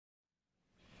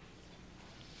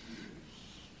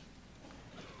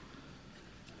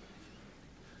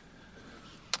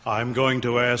I'm going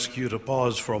to ask you to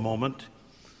pause for a moment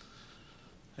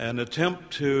and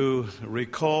attempt to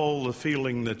recall the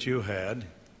feeling that you had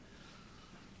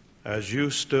as you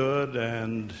stood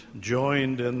and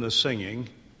joined in the singing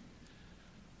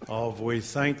of "We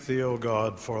Thank Thee, O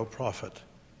God, for a Prophet."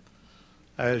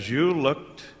 As you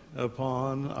looked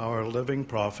upon our living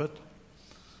prophet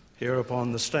here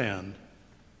upon the stand,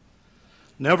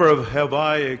 never have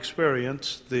I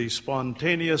experienced the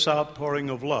spontaneous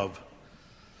outpouring of love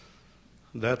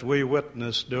that we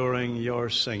witnessed during your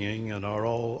singing and are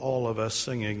all of us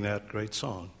singing that great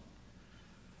song.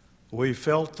 We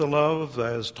felt the love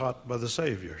as taught by the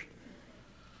Savior.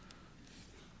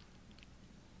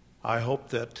 I hope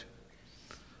that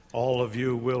all of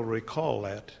you will recall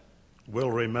that, will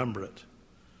remember it,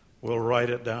 will write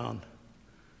it down.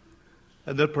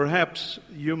 And that perhaps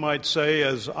you might say,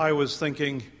 as I was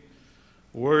thinking,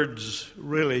 words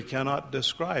really cannot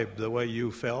describe the way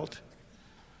you felt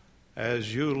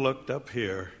as you looked up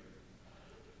here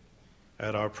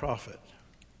at our prophet.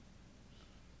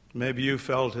 Maybe you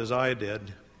felt as I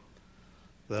did,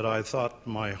 that I thought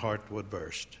my heart would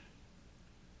burst.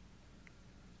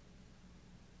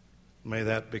 May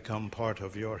that become part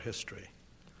of your history.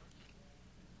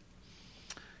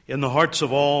 In the hearts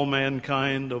of all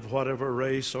mankind of whatever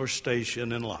race or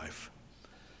station in life,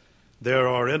 there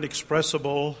are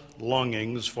inexpressible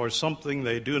longings for something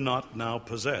they do not now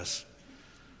possess.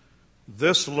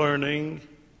 This longing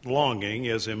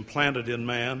is implanted in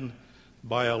man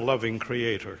by a loving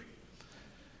Creator.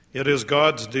 It is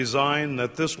God's design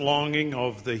that this longing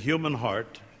of the human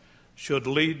heart should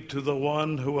lead to the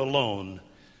one who alone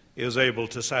is able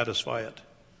to satisfy it.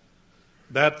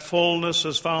 That fullness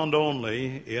is found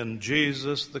only in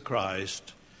Jesus the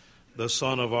Christ, the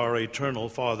Son of our eternal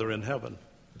Father in heaven.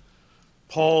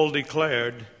 Paul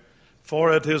declared,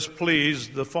 "For it has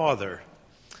pleased the Father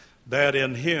that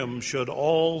in him should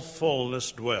all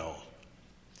fullness dwell."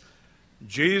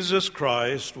 Jesus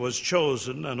Christ was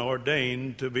chosen and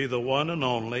ordained to be the one and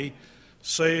only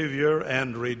Savior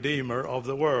and Redeemer of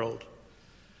the world.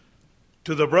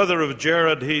 To the brother of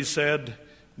Jared he said,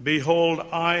 "Behold,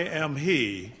 I am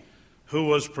he who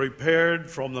was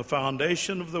prepared from the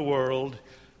foundation of the world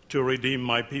to redeem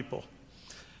my people.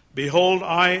 Behold,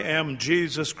 I am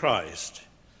Jesus Christ.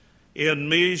 In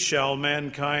me shall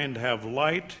mankind have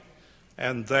light,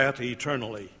 and that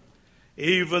eternally,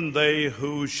 even they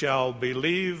who shall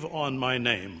believe on my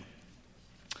name."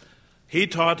 He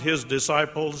taught his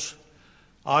disciples,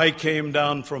 "I came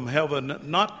down from heaven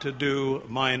not to do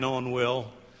mine own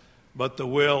will, but the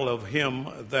will of him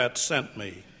that sent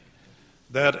me,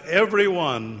 that every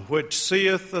one which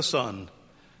seeth the Son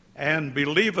and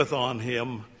believeth on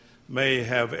him may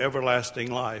have everlasting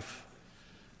life,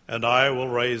 and I will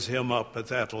raise him up at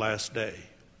that last day."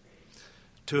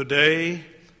 Today,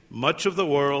 much of the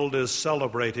world is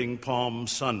celebrating Palm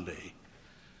Sunday,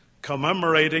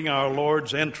 commemorating our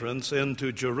Lord's entrance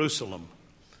into Jerusalem.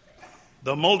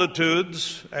 The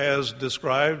multitudes, as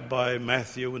described by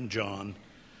Matthew and John,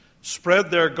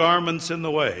 spread their garments in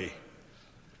the way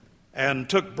and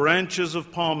took branches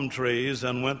of palm trees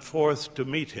and went forth to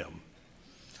meet him.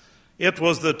 It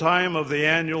was the time of the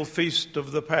annual feast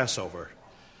of the Passover.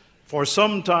 For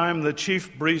some time, the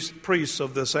chief priests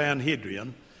of the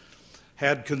Sanhedrin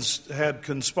had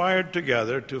conspired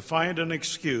together to find an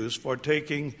excuse for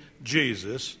taking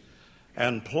Jesus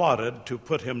and plotted to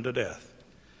put him to death.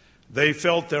 They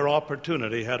felt their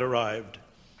opportunity had arrived.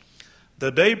 The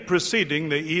day preceding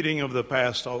the eating of the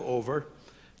Passover,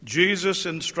 Jesus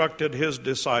instructed his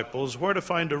disciples where to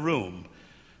find a room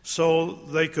so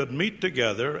they could meet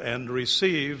together and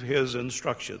receive his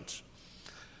instructions.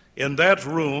 In that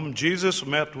room, Jesus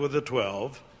met with the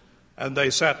 12, and they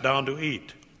sat down to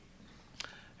eat.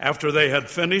 After they had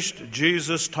finished,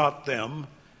 Jesus taught them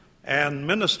and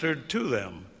ministered to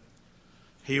them.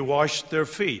 He washed their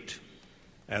feet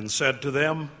and said to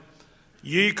them,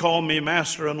 "Ye call me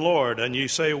Master and Lord, and ye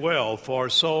say well, for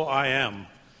so I am.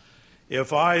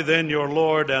 If I then, your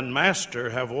Lord and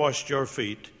Master, have washed your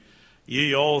feet,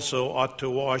 ye also ought to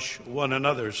wash one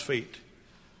another's feet."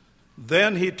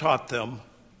 Then he taught them,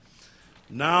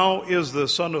 "Now is the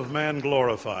Son of Man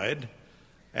glorified,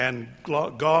 and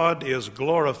God is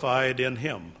glorified in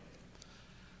him.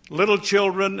 Little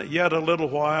children, yet a little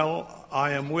while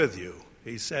I am with you,"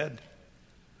 he said.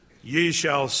 "Ye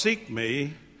shall seek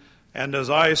me, and as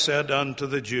I said unto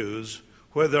the Jews,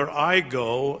 whither I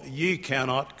go, ye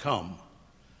cannot come.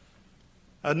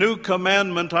 A new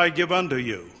commandment I give unto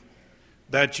you,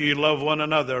 that ye love one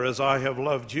another as I have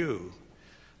loved you,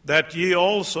 that ye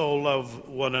also love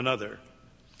one another.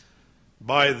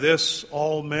 By this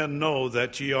all men know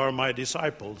that ye are my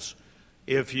disciples,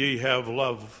 if ye have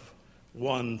love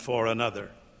one for another.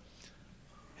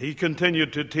 He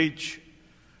continued to teach,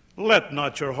 let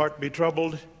not your heart be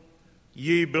troubled.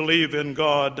 Ye believe in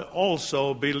God,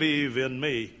 also believe in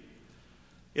me.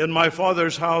 In my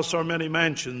Father's house are many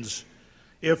mansions.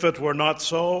 If it were not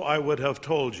so, I would have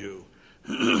told you.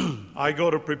 I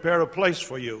go to prepare a place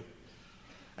for you.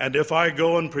 And if I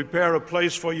go and prepare a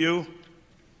place for you,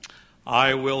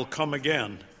 I will come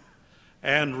again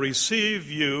and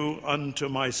receive you unto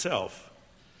myself,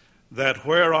 that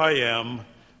where I am,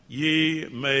 ye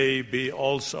may be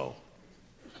also.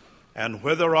 And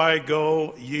whither I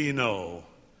go, ye know,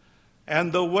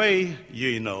 and the way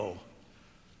ye know.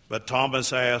 But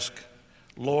Thomas asked,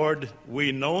 Lord,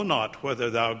 we know not whither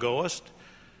thou goest,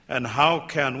 and how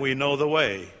can we know the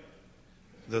way?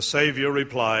 The Savior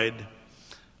replied,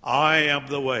 I am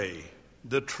the way,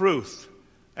 the truth,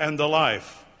 and the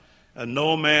life, and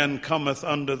no man cometh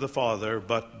unto the Father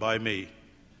but by me.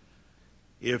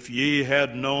 If ye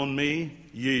had known me,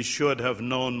 ye should have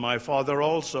known my Father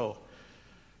also.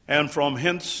 And from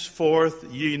henceforth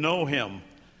ye know him,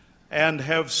 and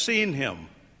have seen him.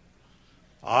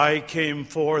 I came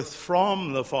forth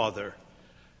from the Father,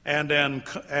 and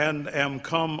am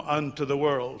come unto the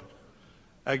world.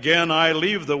 Again I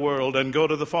leave the world, and go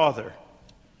to the Father.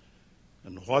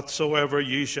 And whatsoever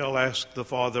ye shall ask the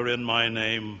Father in my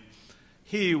name,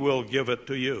 he will give it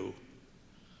to you.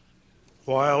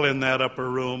 While in that upper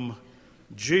room,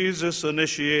 Jesus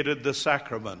initiated the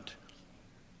sacrament,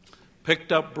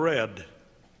 picked up bread,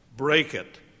 brake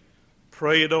it,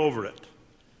 prayed over it,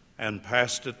 and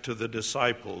passed it to the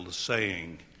disciples,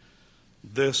 saying,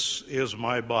 This is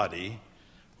my body,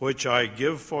 which I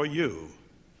give for you.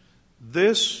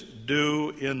 This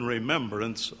do in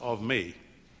remembrance of me.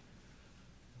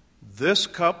 This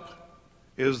cup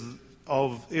is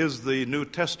the New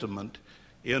Testament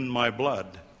in my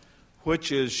blood,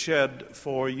 which is shed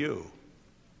for you.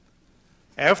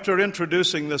 After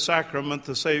introducing the sacrament,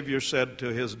 the Savior said to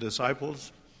his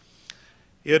disciples,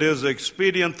 It is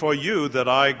expedient for you that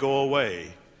I go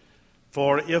away,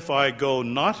 for if I go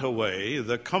not away,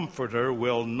 the Comforter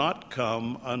will not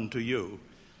come unto you.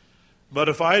 But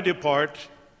if I depart,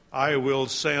 I will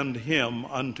send him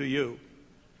unto you.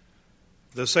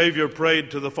 The Savior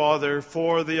prayed to the Father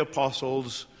for the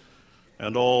apostles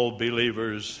and all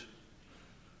believers.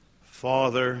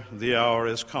 Father, the hour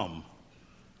is come.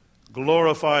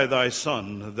 Glorify thy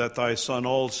Son, that thy Son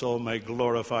also may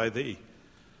glorify thee,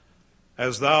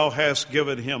 as thou hast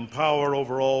given him power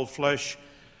over all flesh,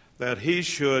 that he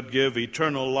should give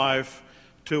eternal life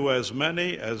to as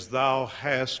many as thou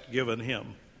hast given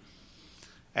him.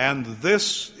 And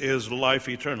this is life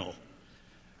eternal,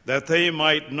 that they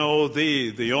might know thee,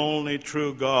 the only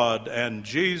true God, and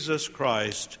Jesus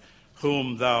Christ,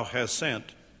 whom thou hast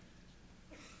sent.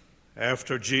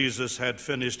 After Jesus had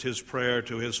finished his prayer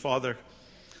to his Father,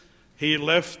 he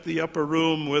left the upper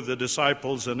room with the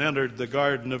disciples and entered the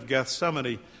Garden of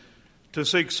Gethsemane to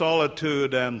seek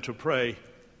solitude and to pray.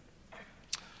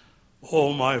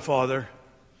 O my Father,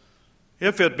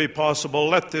 if it be possible,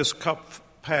 let this cup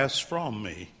pass from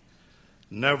me.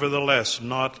 Nevertheless,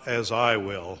 not as I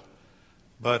will,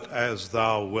 but as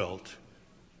thou wilt.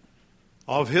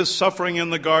 Of his suffering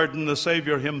in the garden, the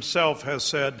Savior himself has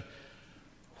said,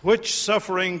 Which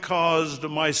suffering caused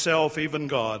myself, even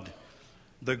God,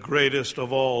 the greatest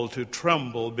of all, to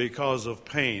tremble because of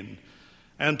pain,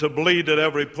 and to bleed at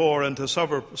every pore, and to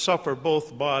suffer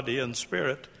both body and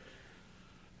spirit,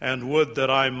 and would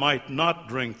that I might not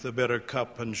drink the bitter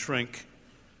cup and shrink.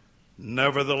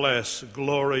 Nevertheless,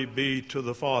 glory be to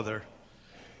the Father.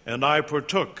 And I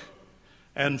partook,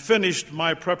 and finished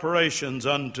my preparations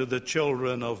unto the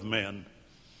children of men.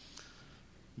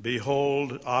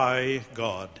 Behold, I,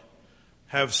 God,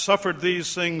 have suffered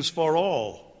these things for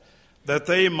all, that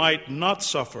they might not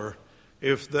suffer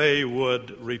if they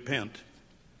would repent.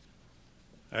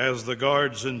 As the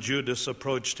guards and Judas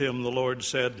approached him, the Lord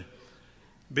said,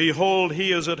 Behold,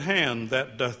 he is at hand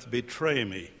that doth betray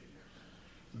me.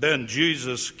 Then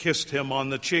Jesus kissed him on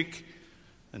the cheek,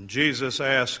 and Jesus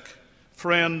asked,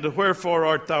 Friend, wherefore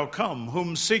art thou come?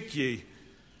 Whom seek ye?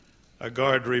 A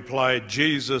guard replied,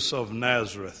 Jesus of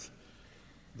Nazareth.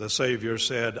 The Savior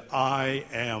said, I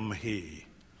am he.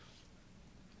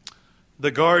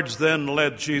 The guards then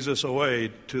led Jesus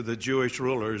away to the Jewish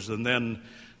rulers and then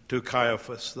to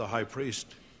Caiaphas, the high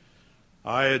priest.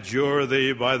 I adjure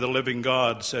thee by the living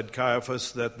God, said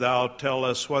Caiaphas, that thou tell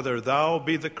us whether thou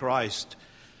be the Christ,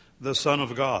 the Son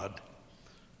of God.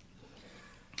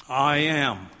 I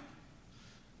am.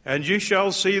 And ye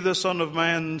shall see the Son of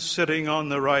Man sitting on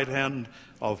the right hand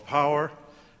of power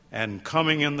and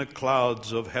coming in the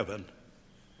clouds of heaven.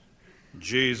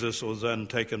 Jesus was then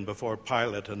taken before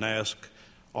Pilate and asked,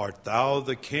 "Art thou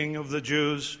the king of the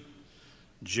Jews?"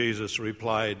 Jesus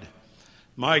replied,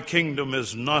 "My kingdom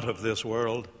is not of this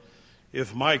world.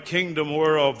 If my kingdom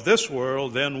were of this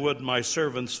world, then would my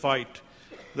servants fight,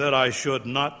 that I should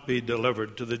not be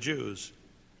delivered to the Jews."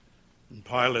 And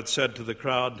Pilate said to the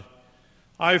crowd,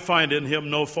 "I find in him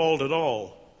no fault at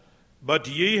all. But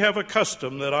ye have a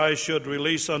custom that I should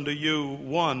release unto you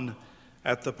one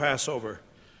at the Passover.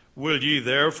 Will ye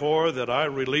therefore that I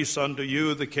release unto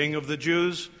you the King of the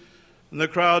Jews?" And the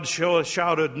crowd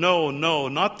shouted, "No, no,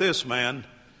 not this man,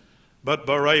 but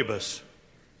Barabbas."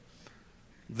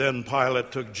 Then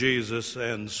Pilate took Jesus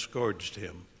and scourged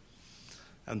him.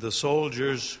 And the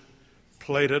soldiers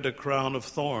plaited a crown of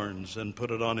thorns and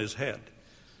put it on his head.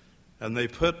 And they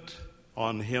put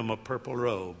on him a purple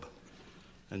robe.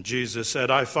 And Jesus said,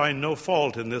 "I find no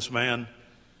fault in this man."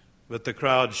 But the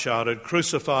crowd shouted,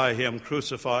 "Crucify him,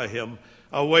 crucify him,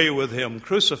 away with him,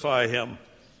 crucify him."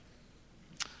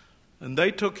 And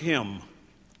they took him,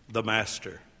 the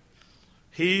master,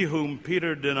 he whom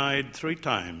Peter denied 3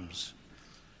 times,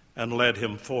 and led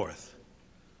him forth.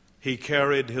 He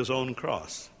carried his own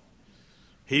cross.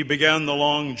 He began the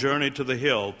long journey to the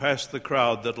hill, past the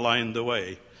crowd that lined the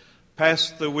way,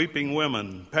 past the weeping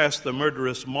women, past the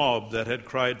murderous mob that had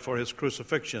cried for his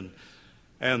crucifixion,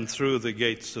 and through the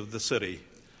gates of the city,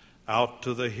 out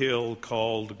to the hill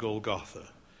called Golgotha,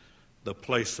 the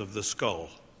place of the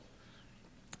skull.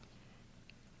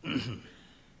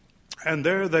 And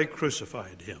there they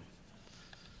crucified him.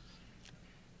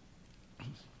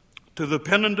 To the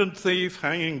penitent thief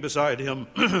hanging beside him,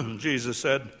 Jesus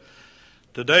said,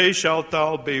 "Today shalt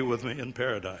thou be with me in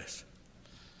paradise."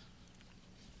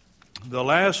 The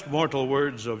last mortal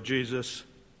words of Jesus,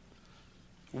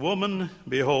 "Woman,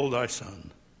 behold thy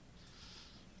son."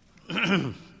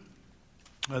 And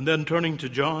then turning to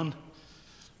John,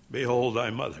 "Behold thy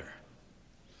mother."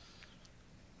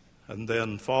 And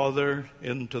then, "Father,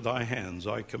 into thy hands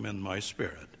I commend my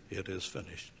spirit. It is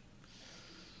finished."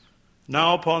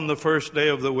 Now upon the first day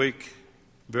of the week,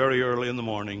 very early in the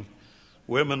morning,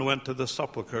 women went to the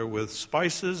sepulchre with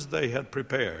spices they had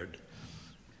prepared,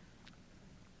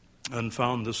 and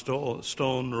found the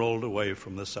stone rolled away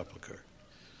from the sepulchre.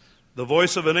 The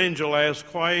voice of an angel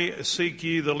asked, "Why seek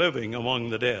ye the living among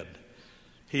the dead?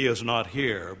 He is not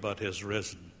here, but is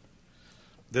risen."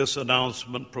 This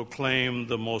announcement proclaimed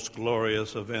the most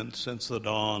glorious event since the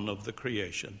dawn of the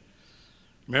creation.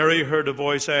 Mary heard a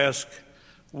voice ask,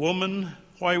 "Woman,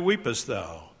 why weepest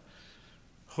thou?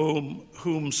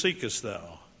 Whom seekest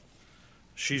thou?"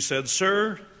 She said,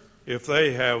 "Sir, if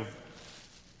they have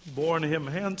borne him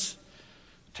hence,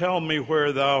 tell me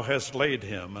where thou hast laid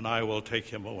him, and I will take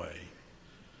him away."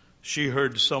 She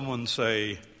heard someone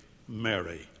say,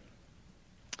 "Mary."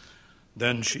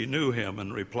 Then she knew him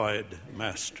and replied,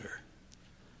 "Master."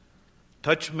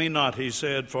 "Touch me not," he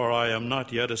said, "for I am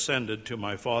not yet ascended to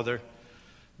my Father.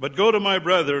 But go to my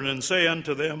brethren and say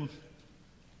unto them,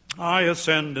 I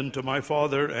ascend into my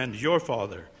Father and your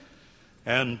Father,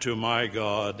 and to my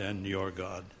God and your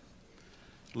God."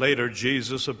 Later,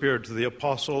 Jesus appeared to the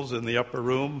apostles in the upper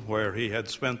room where he had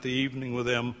spent the evening with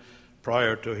them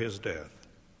prior to his death.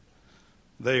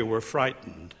 They were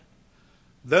frightened.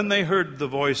 Then they heard the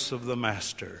voice of the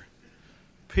Master,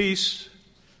 "Peace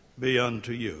be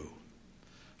unto you.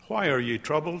 Why are ye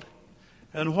troubled?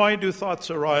 And why do thoughts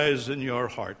arise in your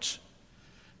hearts?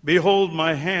 Behold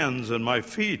my hands and my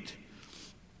feet,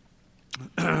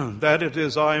 that it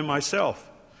is I myself.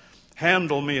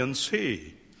 Handle me and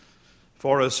see.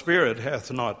 For a spirit hath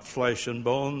not flesh and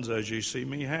bones, as ye see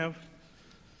me have."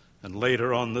 And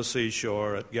later on the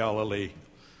seashore at Galilee,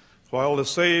 while the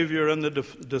Savior and the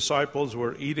disciples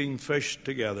were eating fish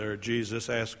together, Jesus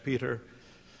asked Peter,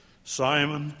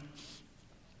 "Simon,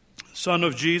 son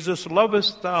of Jesus,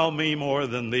 lovest thou me more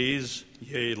than these?"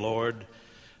 "Yea, Lord,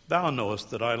 thou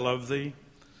knowest that I love thee.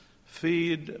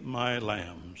 Feed my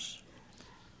lambs."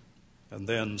 And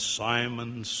then,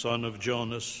 "Simon, son of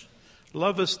Jonas,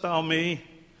 lovest thou me?"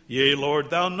 "Yea, Lord,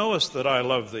 thou knowest that I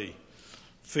love thee.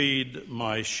 Feed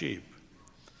my sheep."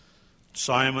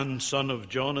 "Simon, son of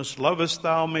Jonas, lovest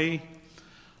thou me?"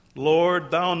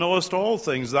 "Lord, thou knowest all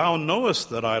things. Thou knowest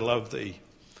that I love thee."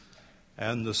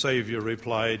 And the Savior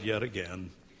replied yet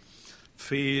again,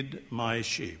 "Feed my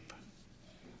sheep."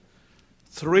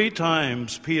 3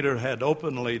 times Peter had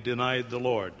openly denied the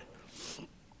Lord.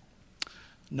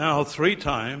 Now 3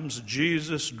 times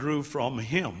Jesus drew from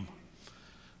him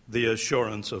the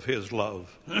assurance of his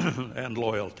love and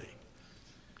loyalty.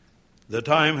 The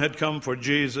time had come for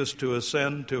Jesus to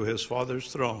ascend to his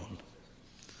Father's throne.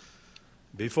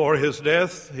 Before his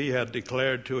death, he had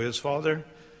declared to his Father,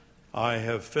 I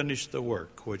have finished the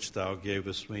work which thou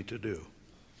gavest me to do.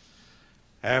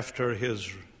 After his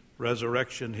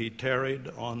resurrection, he tarried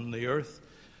on the earth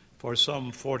for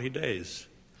some 40 days,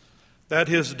 that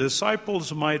his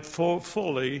disciples might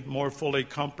more fully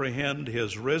comprehend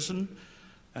his risen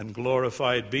and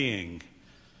glorified being,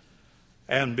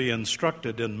 and be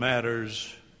instructed in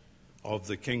matters of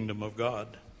the kingdom of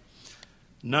God.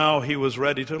 Now he was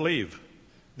ready to leave.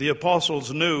 The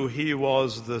apostles knew he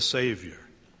was the Savior.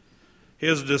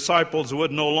 His disciples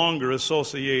would no longer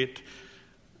associate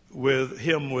with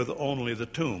him with only the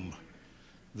tomb.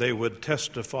 They would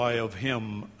testify of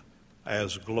him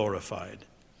as glorified.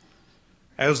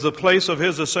 As the place of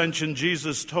his ascension,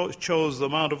 Jesus chose the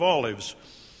Mount of Olives,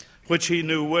 which he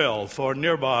knew well, for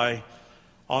nearby,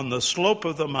 on the slope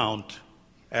of the mount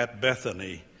at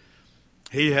Bethany,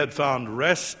 he had found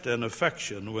rest and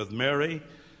affection with Mary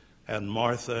and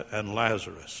Martha and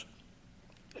Lazarus.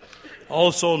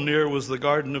 Also near was the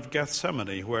Garden of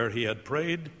Gethsemane, where he had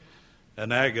prayed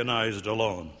and agonized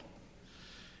alone.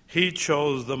 He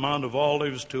chose the Mount of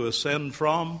Olives to ascend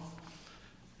from,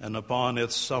 and upon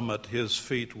its summit his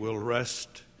feet will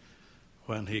rest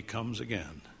when he comes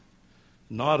again,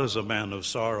 not as a man of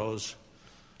sorrows,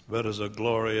 but as a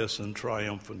glorious and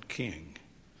triumphant king.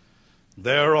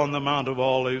 There on the Mount of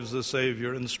Olives, the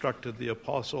Savior instructed the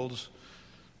apostles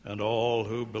and all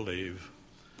who believe,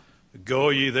 "Go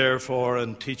ye therefore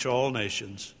and teach all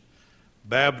nations,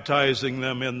 baptizing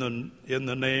them in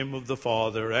the name of the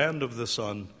Father and of the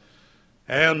Son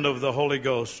and of the Holy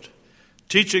Ghost,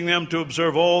 teaching them to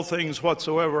observe all things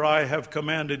whatsoever I have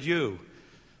commanded you.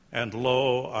 And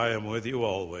lo, I am with you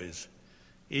always,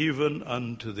 even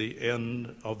unto the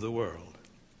end of the world."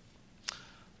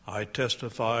 I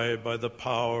testify by the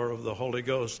power of the Holy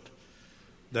Ghost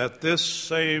that this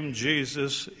same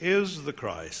Jesus is the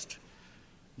Christ,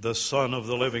 the Son of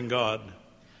the living God,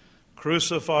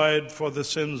 crucified for the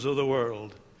sins of the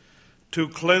world, to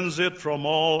cleanse it from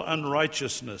all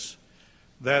unrighteousness,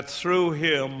 that through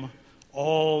him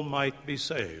all might be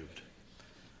saved.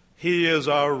 He is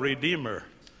our Redeemer,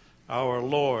 our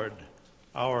Lord,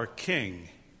 our King.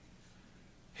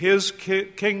 His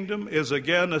kingdom is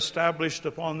again established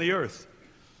upon the earth,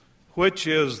 which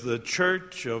is the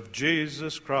Church of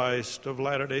Jesus Christ of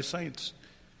Latter-day Saints.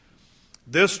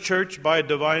 This church, by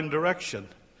divine direction,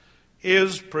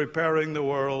 is preparing the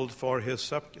world for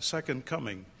his second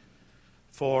coming,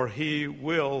 for he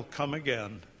will come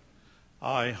again,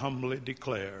 I humbly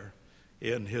declare,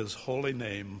 in his holy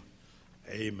name,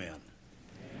 amen.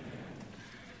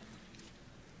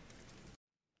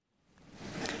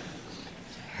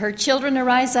 Her children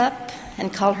arise up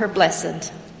and call her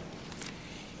blessed.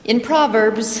 In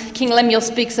Proverbs, King Lemuel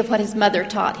speaks of what his mother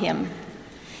taught him.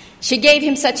 She gave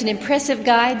him such an impressive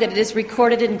guide that it is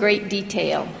recorded in great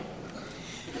detail.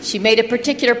 She made a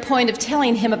particular point of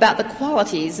telling him about the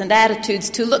qualities and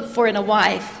attitudes to look for in a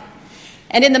wife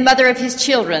and in the mother of his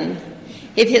children,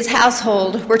 if his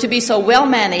household were to be so well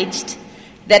managed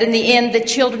that in the end the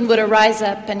children would arise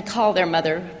up and call their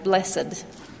mother blessed.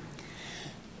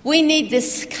 We need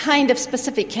this kind of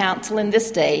specific counsel in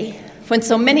this day, when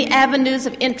so many avenues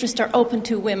of interest are open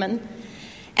to women,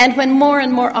 and when more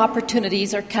and more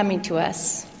opportunities are coming to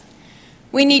us.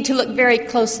 We need to look very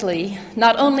closely,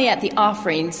 not only at the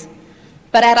offerings,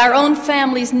 but at our own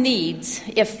family's needs,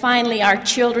 if finally our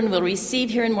children will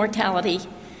receive here in mortality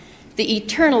the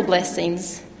eternal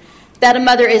blessings that a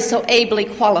mother is so ably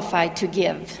qualified to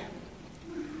give.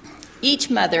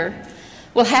 Each mother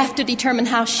will have to determine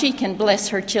how she can bless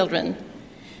her children.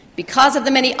 Because of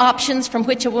the many options from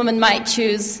which a woman might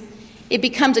choose, it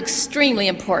becomes extremely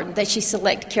important that she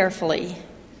select carefully.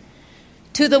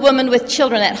 To the woman with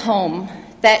children at home,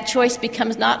 that choice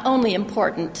becomes not only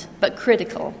important, but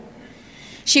critical.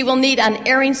 She will need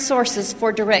unerring sources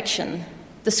for direction,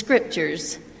 the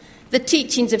scriptures, the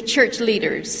teachings of church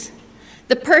leaders,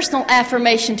 the personal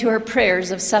affirmation to her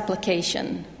prayers of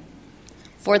supplication.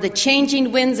 For the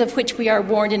changing winds of which we are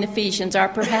warned in Ephesians are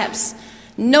perhaps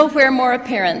nowhere more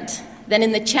apparent than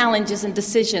in the challenges and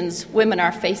decisions women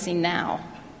are facing now.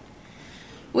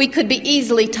 We could be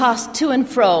easily tossed to and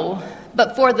fro,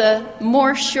 but for the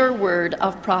more sure word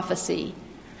of prophecy,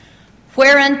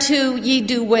 whereunto ye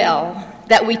do well,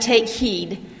 that we take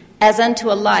heed, as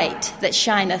unto a light that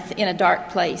shineth in a dark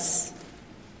place.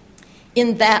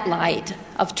 In that light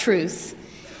of truth,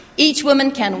 each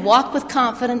woman can walk with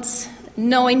confidence,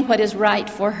 knowing what is right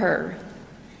for her.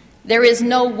 There is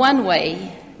no one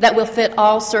way that will fit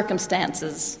all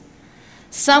circumstances.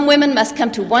 Some women must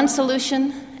come to one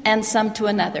solution and some to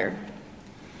another.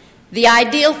 The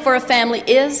ideal for a family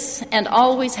is, and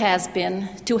always has been,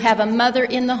 to have a mother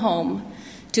in the home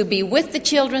to be with the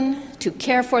children, to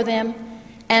care for them,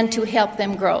 and to help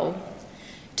them grow,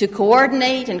 to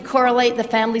coordinate and correlate the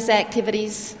family's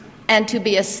activities, and to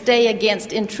be a stay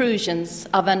against intrusions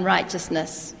of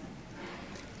unrighteousness.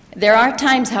 There are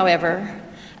times, however,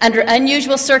 under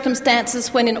unusual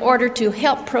circumstances when, in order to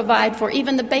help provide for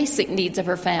even the basic needs of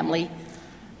her family,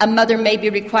 a mother may be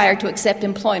required to accept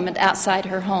employment outside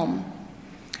her home.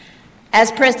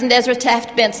 As President Ezra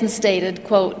Taft Benson stated,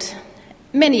 quote,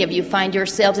 "Many of you find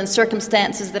yourselves in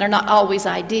circumstances that are not always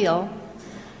ideal,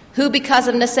 who because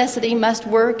of necessity must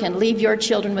work and leave your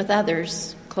children with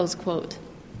others," close quote.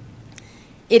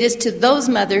 It is to those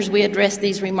mothers we address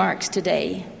these remarks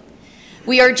today.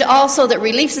 We urge also that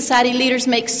Relief Society leaders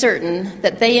make certain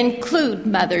that they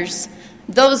include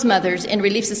those mothers in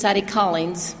Relief Society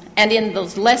callings and in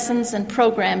those lessons and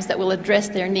programs that will address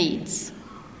their needs.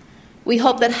 We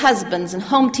hope that husbands and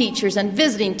home teachers and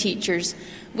visiting teachers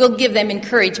will give them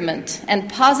encouragement and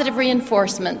positive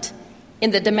reinforcement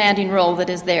in the demanding role that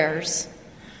is theirs.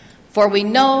 For we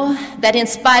know that in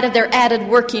spite of their added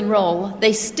working role,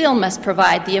 they still must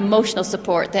provide the emotional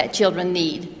support that children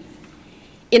need.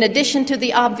 In addition to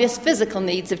the obvious physical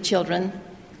needs of children,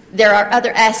 there are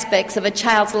other aspects of a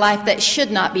child's life that should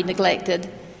not be neglected,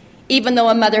 even though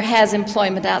a mother has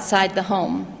employment outside the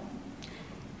home.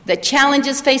 The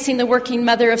challenges facing the working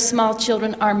mother of small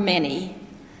children are many.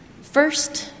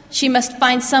 First, she must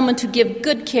find someone to give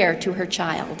good care to her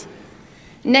child.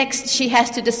 Next, she has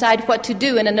to decide what to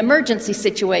do in an emergency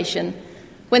situation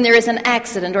when there is an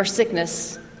accident or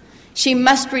sickness. She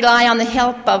must rely on the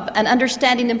help of an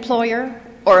understanding employer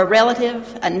or a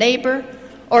relative, a neighbor,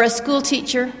 or a school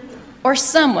teacher, or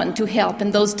someone to help in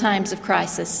those times of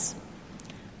crisis.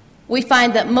 We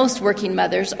find that most working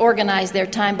mothers organize their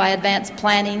time by advanced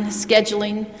planning,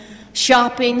 scheduling,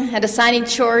 shopping, and assigning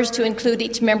chores to include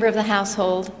each member of the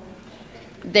household.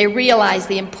 They realize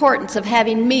the importance of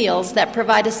having meals that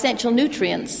provide essential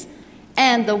nutrients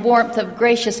and the warmth of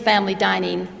gracious family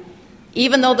dining,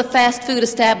 even though the fast food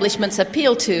establishments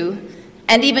appeal to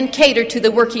and even cater to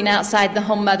the working outside the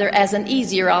home mother as an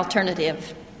easier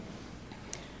alternative.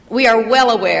 We are well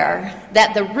aware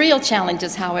that the real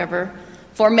challenges, however,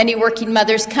 for many working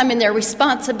mothers come in their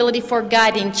responsibility for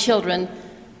guiding children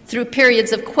through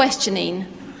periods of questioning,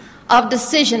 of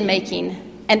decision-making,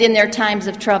 and in their times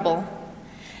of trouble.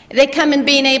 They come in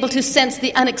being able to sense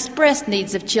the unexpressed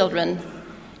needs of children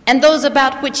and those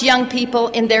about which young people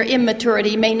in their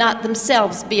immaturity may not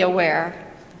themselves be aware.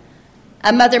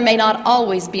 A mother may not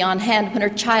always be on hand when her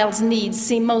child's needs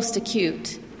seem most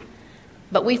acute.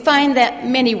 But we find that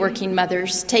many working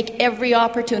mothers take every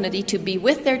opportunity to be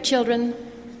with their children,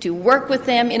 to work with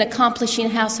them in accomplishing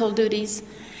household duties,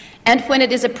 and when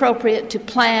it is appropriate to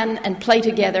plan and play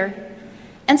together,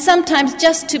 and sometimes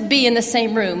just to be in the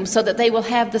same room so that they will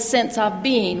have the sense of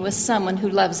being with someone who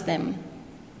loves them.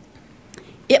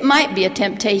 It might be a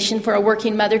temptation for a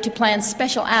working mother to plan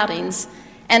special outings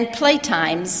and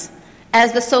playtimes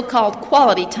as the so-called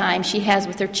quality time she has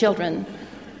with her children.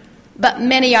 But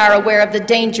many are aware of the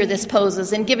danger this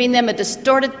poses in giving them a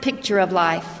distorted picture of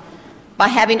life by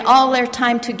having all their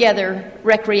time together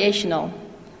recreational.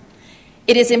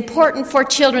 It is important for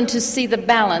children to see the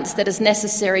balance that is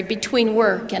necessary between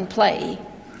work and play.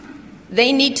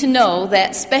 They need to know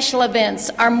that special events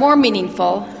are more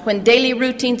meaningful when daily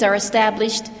routines are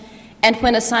established and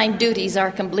when assigned duties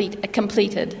are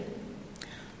completed.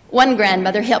 One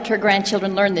grandmother helped her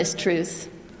grandchildren learn this truth.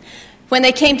 When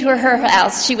they came to her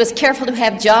house, she was careful to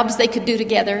have jobs they could do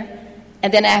together,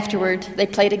 and then afterward they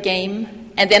played a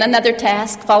game, and then another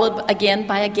task, followed again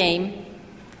by a game.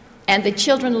 And the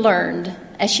children learned,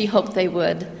 as she hoped they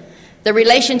would, the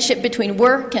relationship between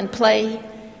work and play,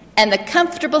 and the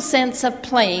comfortable sense of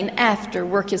playing after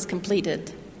work is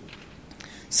completed.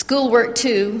 Schoolwork,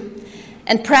 too,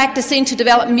 and practicing to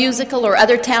develop musical or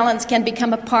other talents can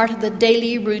become a part of the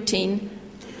daily routine.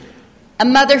 A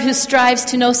mother who strives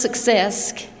to know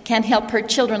success can help her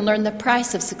children learn the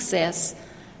price of success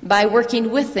by working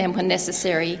with them when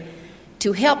necessary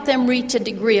to help them reach a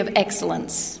degree of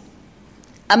excellence.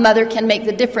 A mother can make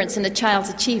the difference in a child's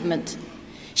achievement.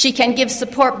 She can give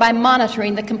support by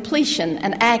monitoring the completion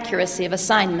and accuracy of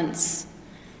assignments.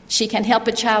 She can help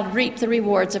a child reap the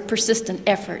rewards of persistent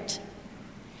effort.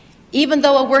 Even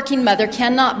though a working mother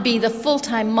cannot be the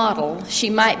full-time model she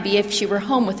might be if she were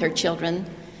home with her children,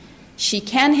 she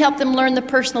can help them learn the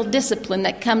personal discipline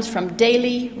that comes from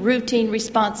daily, routine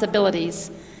responsibilities,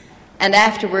 and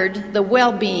afterward, the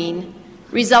well-being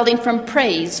resulting from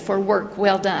praise for work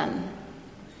well done.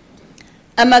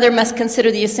 A mother must consider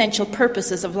the essential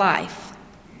purposes of life.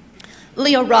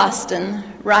 Leo Roston,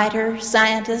 writer,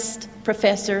 scientist,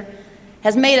 professor,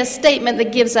 has made a statement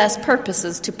that gives us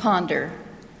purposes to ponder.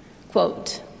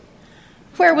 Quote,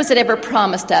 "Where was it ever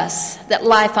promised us that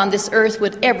life on this earth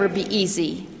would ever be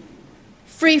easy,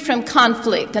 free from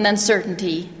conflict and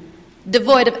uncertainty,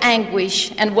 devoid of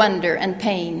anguish and wonder and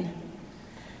pain?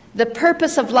 The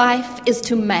purpose of life is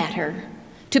to matter,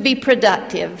 to be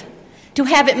productive, to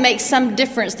have it make some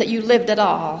difference that you lived at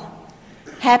all.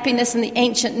 Happiness in the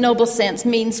ancient noble sense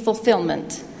means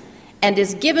fulfillment and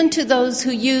is given to those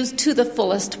who use to the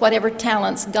fullest whatever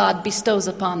talents God bestows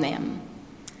upon them."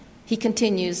 He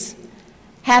continues,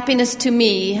 "Happiness to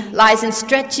me lies in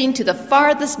stretching to the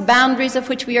farthest boundaries of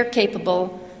which we are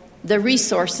capable the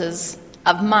resources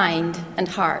of mind and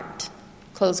heart."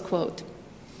 Close quote.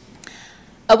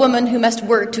 A woman who must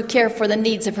work to care for the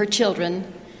needs of her children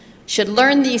should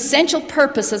learn the essential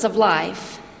purposes of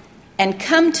life and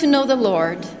come to know the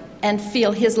Lord and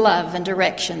feel His love and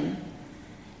direction.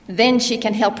 Then she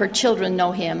can help her children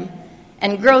know Him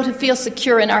and grow to feel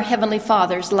secure in our Heavenly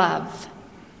Father's love.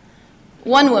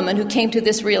 One woman who came to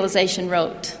this realization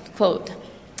wrote, quote,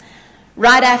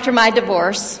 "Right after my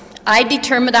divorce, I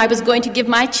determined I was going to give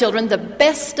my children the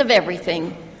best of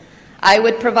everything. I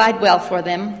would provide well for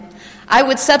them. I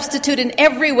would substitute in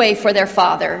every way for their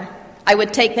father. I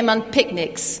would take them on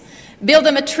picnics, build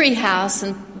them a tree house,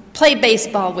 and play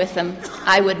baseball with them.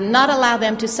 I would not allow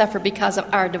them to suffer because of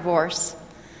our divorce.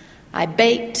 I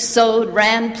baked, sewed,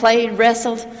 ran, played,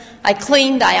 wrestled. I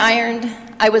cleaned, I ironed.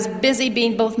 I was busy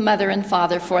being both mother and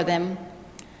father for them.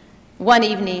 One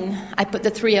evening, I put the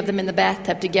three of them in the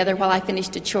bathtub together while I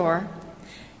finished a chore.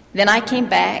 Then I came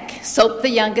back, soaped the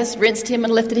youngest, rinsed him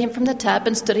and lifted him from the tub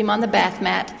and stood him on the bath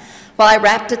mat while I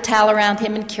wrapped a towel around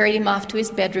him and carried him off to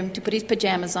his bedroom to put his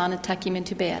pajamas on and tuck him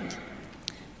into bed.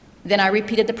 Then I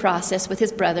repeated the process with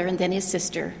his brother and then his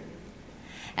sister.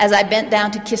 As I bent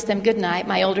down to kiss them goodnight,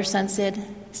 my older son said,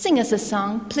 'Sing us a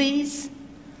song, please.'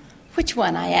 'Which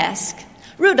one?' I asked.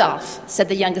 'Rudolph,' said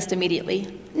the youngest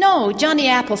immediately. 'No, Johnny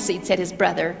Appleseed,' said his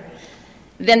brother.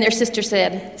 Then their sister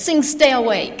said, 'Sing Stay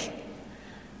Awake.'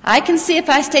 I can see if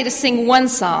I stay to sing one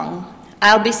song,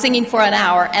 I'll be singing for an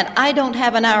hour, and I don't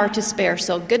have an hour to spare,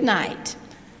 so good night."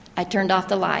 I turned off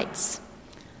the lights.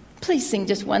 "Please sing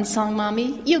just one song,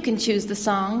 Mommy. You can choose the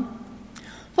song."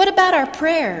 "What about our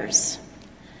prayers?"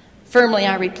 Firmly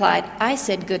I replied, "I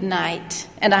said good night,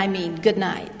 and I mean good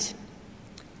night."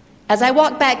 As I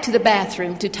walked back to the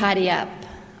bathroom to tidy up,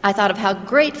 I thought of how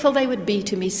grateful they would be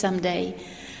to me someday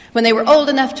when they were old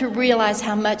enough to realize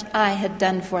how much I had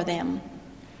done for them.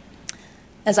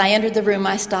 As I entered the room,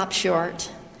 I stopped short.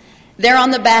 There on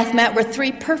the bath mat were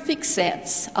 3 perfect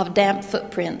sets of damp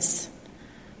footprints.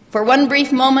 For one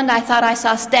brief moment, I thought I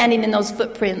saw standing in those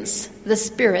footprints the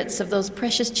spirits of those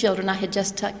precious children I had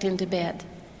just tucked into bed.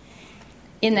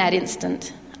 In that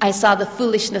instant, I saw the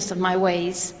foolishness of my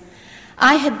ways.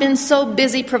 I had been so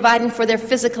busy providing for their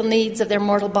physical needs of their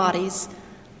mortal bodies,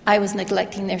 I was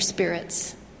neglecting their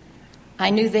spirits.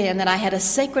 I knew then that I had a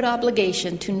sacred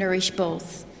obligation to nourish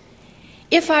both.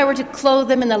 If I were to clothe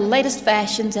them in the latest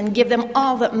fashions and give them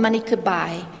all that money could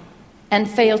buy and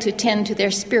fail to tend to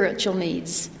their spiritual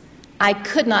needs, I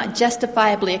could not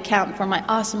justifiably account for my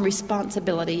awesome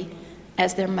responsibility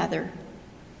as their mother.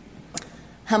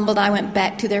 Humbled, I went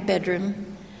back to their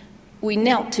bedroom. We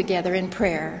knelt together in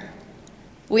prayer.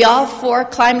 We all 4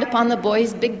 climbed upon the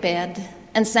boys' big bed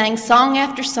and sang song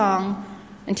after song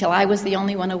until I was the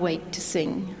only one awake to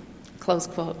sing. Close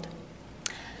quote.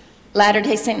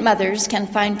 Latter-day Saint mothers can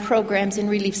find programs in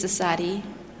Relief Society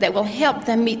that will help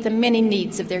them meet the many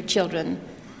needs of their children.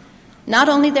 Not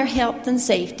only their health and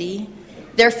safety,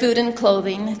 their food and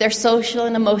clothing, their social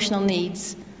and emotional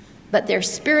needs, but their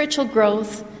spiritual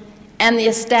growth and the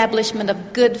establishment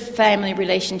of good family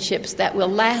relationships that will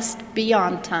last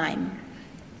beyond time.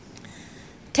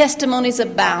 Testimonies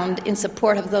abound in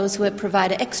support of those who have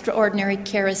provided extraordinary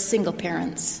care as single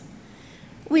parents.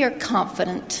 We are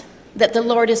confident that the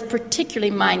Lord is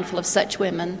particularly mindful of such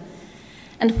women,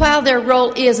 and while their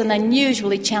role is an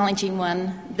unusually challenging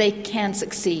one, they can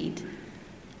succeed.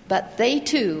 But they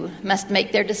too must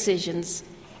make their decisions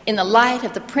in the light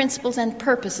of the principles and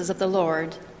purposes of the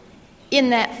Lord, in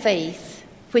that faith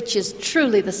which is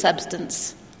truly the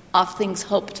substance of things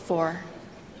hoped for.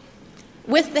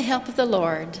 With the help of the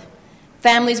Lord,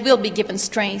 families will be given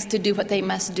strength to do what they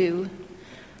must do,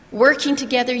 working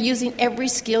together using every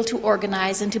skill to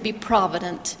organize and to be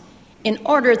provident in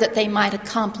order that they might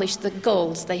accomplish the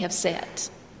goals they have set.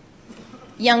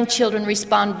 Young children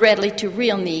respond readily to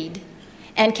real need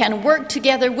and can work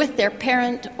together with their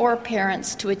parent or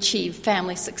parents to achieve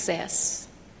family success.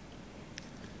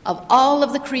 Of all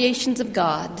of the creations of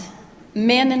God,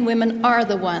 men and women are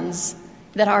the ones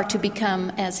that are to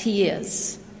become as He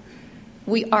is.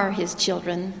 We are His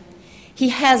children. He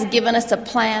has given us a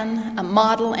plan, a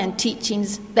model, and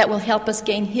teachings that will help us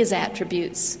gain His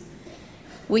attributes.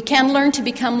 We can learn to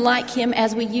become like Him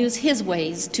as we use His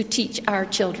ways to teach our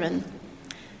children,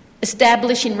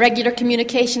 establishing regular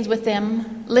communications with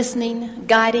them, listening,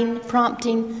 guiding,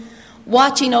 prompting,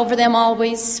 watching over them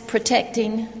always,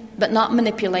 protecting, but not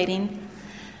manipulating,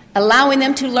 allowing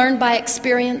them to learn by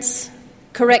experience,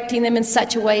 correcting them in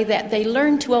such a way that they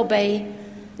learn to obey,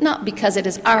 not because it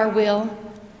is our will,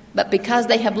 but because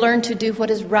they have learned to do what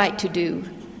is right to do,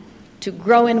 to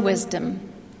grow in wisdom.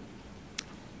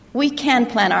 We can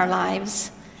plan our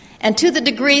lives, and to the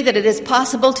degree that it is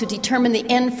possible to determine the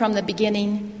end from the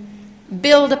beginning,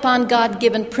 build upon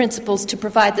God-given principles to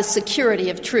provide the security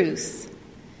of truth.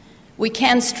 We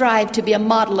can strive to be a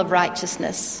model of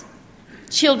righteousness.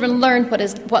 Children learn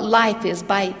what life is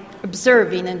by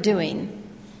observing and doing.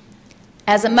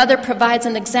 As a mother provides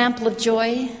an example of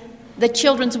joy, the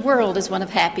children's world is one of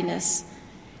happiness.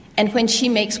 And when she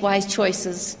makes wise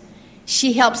choices,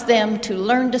 she helps them to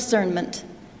learn discernment,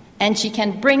 and she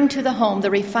can bring to the home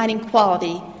the refining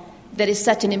quality that is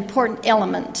such an important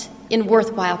element in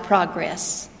worthwhile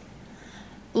progress.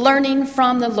 Learning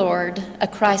from the Lord a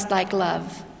Christ-like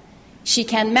love, she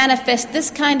can manifest this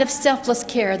kind of selfless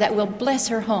care that will bless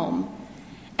her home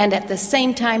and at the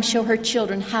same time show her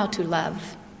children how to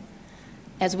love.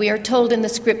 As we are told in the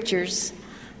Scriptures,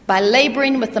 by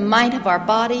laboring with the might of our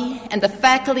body and the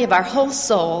faculty of our whole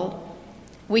soul,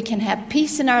 we can have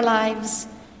peace in our lives,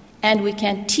 and we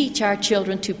can teach our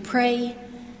children to pray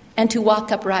and to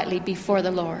walk uprightly before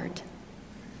the Lord.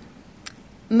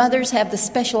 Mothers have the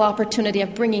special opportunity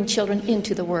of bringing children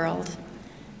into the world.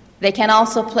 They can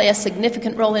also play a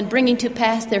significant role in bringing to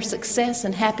pass their success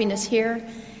and happiness here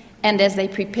and as they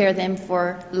prepare them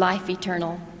for life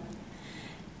eternal.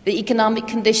 The economic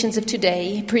conditions of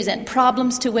today present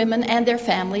problems to women and their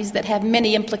families that have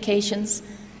many implications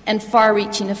and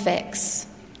far-reaching effects.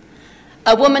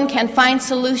 A woman can find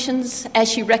solutions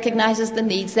as she recognizes the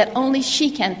needs that only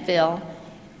she can fill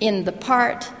in the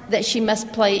part that she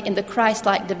must play in the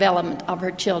Christ-like development of her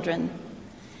children.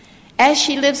 As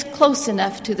she lives close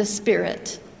enough to the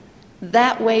Spirit,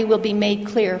 that way will be made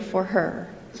clear for her.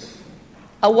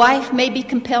 A wife may be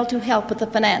compelled to help with the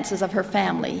finances of her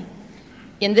family.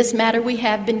 In this matter, we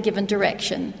have been given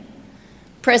direction.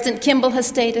 President Kimball has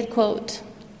stated, quote,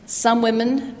 "Some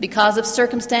women, because of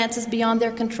circumstances beyond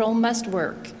their control, must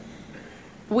work.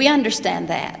 We understand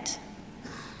that.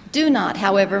 Do not,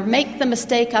 however, make the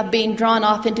mistake of being drawn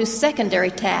off into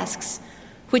secondary tasks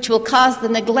which will cause the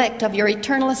neglect of your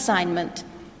eternal assignment,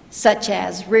 such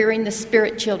as rearing the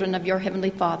spirit children of your Heavenly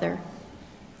Father.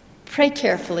 Pray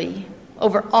carefully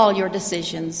over all your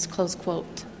decisions," close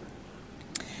quote.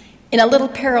 In a little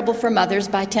parable for mothers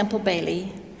by Temple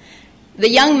Bailey, the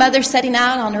young mother setting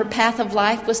out on her path of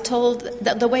life was told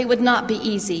that the way would not be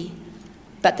easy,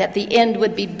 but that the end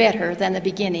would be better than the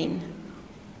beginning.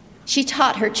 She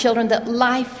taught her children that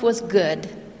life was good.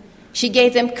 She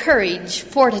gave them courage,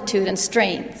 fortitude, and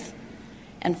strength.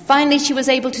 And finally, she was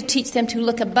able to teach them to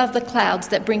look above the clouds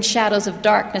that bring shadows of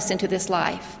darkness into this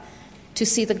life, to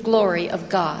see the glory of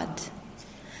God.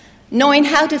 Knowing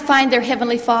how to find their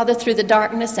Heavenly Father through the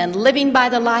darkness and living by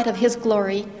the light of His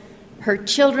glory, her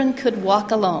children could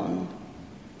walk alone.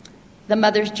 The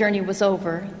mother's journey was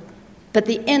over, but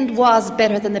the end was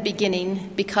better than the beginning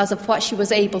because of what she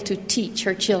was able to teach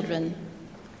her children.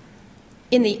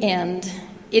 In the end,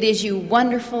 it is you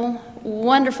wonderful,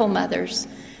 wonderful mothers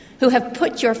who have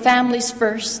put your families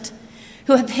first,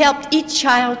 who have helped each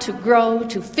child to grow,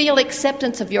 to feel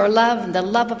acceptance of your love and the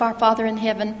love of our Father in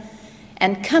heaven,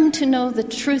 and come to know the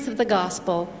truth of the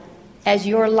gospel as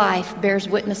your life bears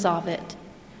witness of it,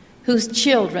 whose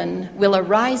children will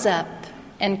arise up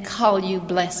and call you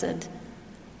blessed.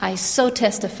 I so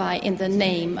testify in the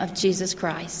name of Jesus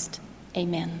Christ.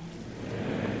 Amen.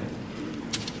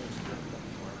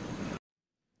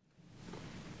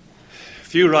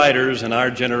 Few writers in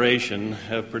our generation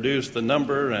have produced the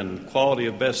number and quality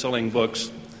of best-selling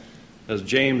books as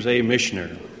James A.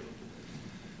 Michener.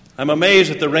 I'm amazed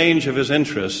at the range of his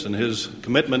interests and his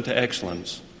commitment to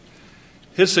excellence.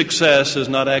 His success is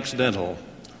not accidental.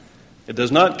 It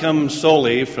does not come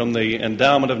solely from the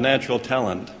endowment of natural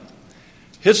talent.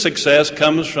 His success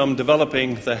comes from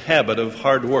developing the habit of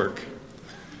hard work.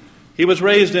 He was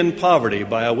raised in poverty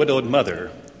by a widowed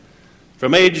mother.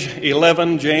 From age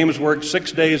 11, James worked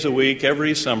 6 days a week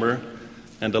every summer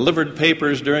and delivered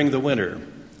papers during the winter.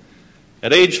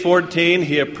 At age 14,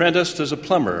 he apprenticed as a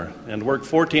plumber and worked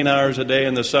 14 hours a day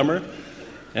in the summer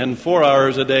and 4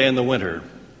 hours a day in the winter.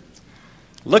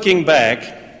 Looking back,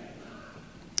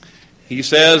 He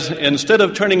says, instead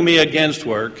of turning me against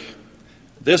work,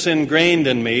 this ingrained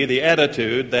in me the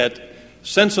attitude that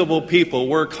sensible people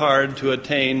work hard to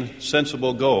attain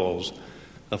sensible goals,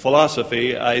 a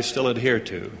philosophy I still adhere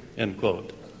to, end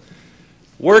quote.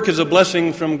 Work is a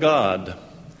blessing from God.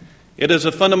 It is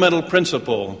a fundamental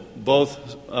principle both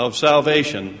of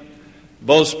salvation,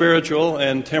 both spiritual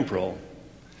and temporal.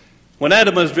 When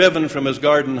Adam was driven from his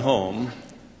garden home,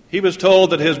 he was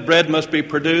told that his bread must be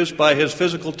produced by his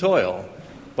physical toil,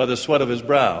 by the sweat of his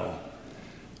brow.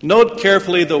 Note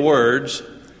carefully the words,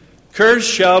 "Cursed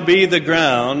shall be the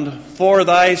ground for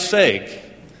thy sake,"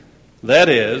 that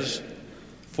is,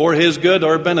 for his good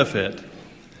or benefit.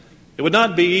 It would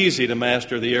not be easy to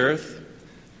master the earth,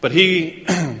 but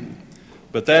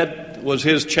that was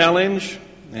his challenge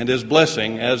and his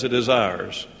blessing as it is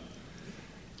ours.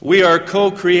 We are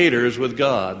co-creators with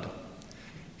God.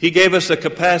 He gave us the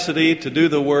capacity to do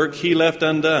the work he left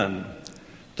undone,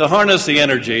 to harness the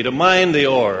energy, to mine the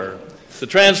ore, to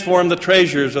transform the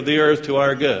treasures of the earth to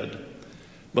our good.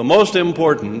 But most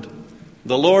important,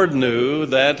 the Lord knew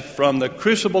that from the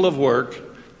crucible of work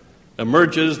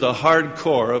emerges the hard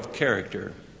core of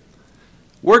character.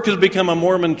 Work has become a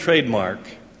Mormon trademark.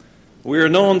 We are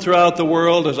known throughout the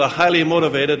world as a highly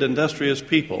motivated, industrious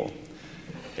people.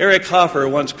 Eric Hoffer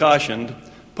once cautioned,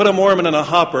 "Put a Mormon in a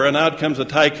hopper and out comes a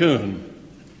tycoon."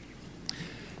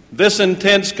 This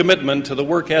intense commitment to the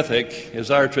work ethic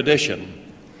is our tradition.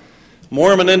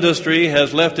 Mormon industry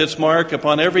has left its mark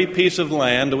upon every piece of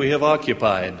land we have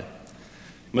occupied.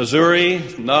 Missouri,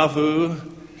 Nauvoo,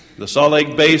 the Salt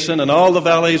Lake Basin, and all the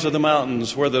valleys of the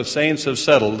mountains where the saints have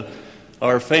settled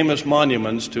are famous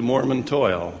monuments to Mormon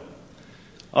toil.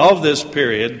 Of this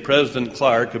period, President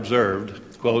Clark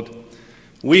observed, quote,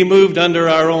 "We moved under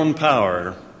our own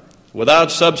power,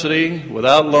 without subsidy,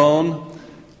 without loan,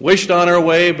 wished on our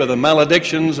way by the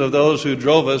maledictions of those who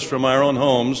drove us from our own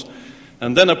homes,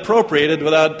 and then appropriated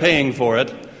without paying for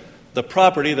it the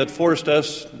property that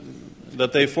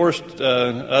they forced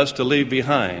us to leave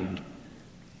behind.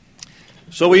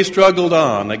 So we struggled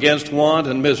on against want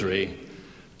and misery.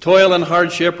 Toil and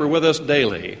hardship were with us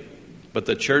daily, but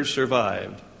the church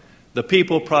survived. The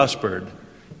people prospered.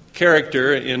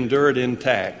 Character endured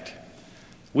intact.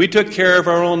 We took care of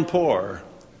our own poor.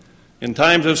 In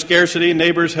times of scarcity,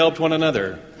 neighbors helped one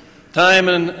another. Time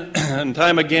and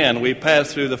time again, we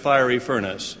passed through the fiery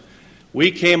furnace.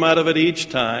 We came out of it each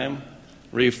time,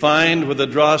 refined with the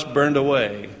dross burned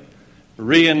away,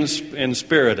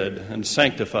 re-inspirited and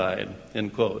sanctified,"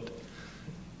 end quote.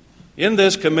 In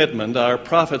this commitment, our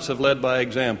prophets have led by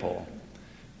example.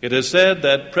 It is said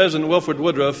that President Wilford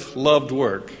Woodruff loved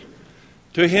work.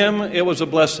 To him, it was a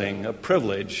blessing, a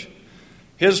privilege.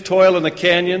 His toil in the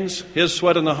canyons, his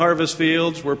sweat in the harvest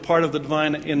fields were part of the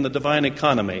divine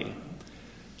economy.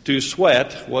 To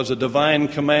sweat was a divine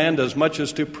command as much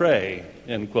as to pray,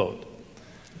 end quote.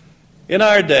 In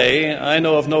our day, I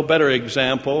know of no better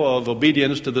example of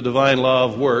obedience to the divine law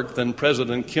of work than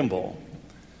President Kimball.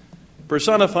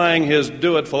 Personifying his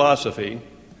do-it philosophy,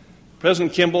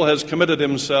 President Kimball has committed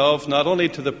himself not only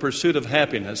to the pursuit of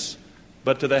happiness,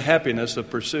 but to the happiness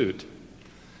of pursuit.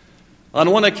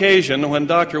 On one occasion, when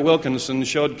Dr. Wilkinson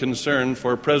showed concern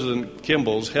for President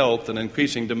Kimball's health and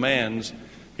increasing demands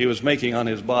he was making on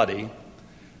his body,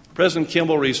 President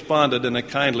Kimball responded in a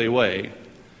kindly way.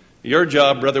 "Your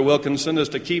job, Brother Wilkinson, is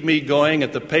to keep me going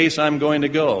at the pace I'm going to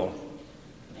go,"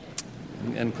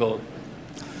 end quote.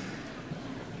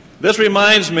 This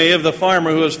reminds me of the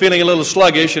farmer who was feeling a little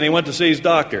sluggish and he went to see his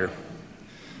doctor.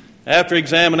 After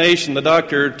examination, the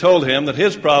doctor told him that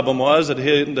his problem was that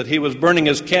he was burning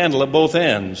his candle at both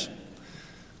ends.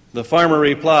 The farmer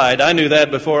replied, "I knew that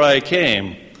before I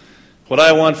came. What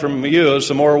I want from you is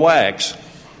some more wax."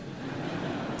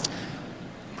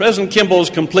 President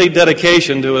Kimball's complete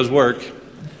dedication to his work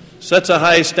sets a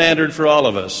high standard for all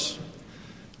of us.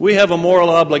 We have a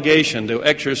moral obligation to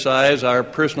exercise our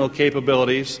personal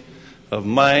capabilities of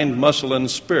mind, muscle, and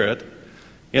spirit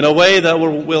in a way that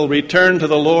will return to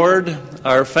the Lord,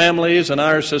 our families, and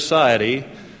our society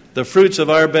the fruits of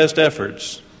our best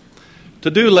efforts. To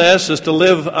do less is to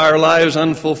live our lives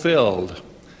unfulfilled.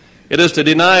 It is to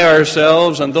deny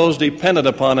ourselves and those dependent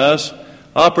upon us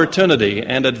opportunity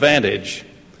and advantage.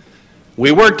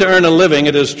 We work to earn a living,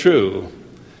 it is true,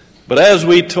 but as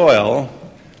we toil,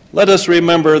 let us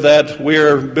remember that we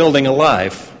are building a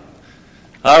life.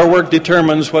 Our work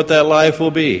determines what that life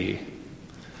will be.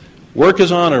 Work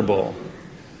is honorable.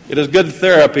 It is good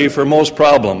therapy for most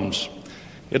problems.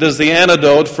 It is the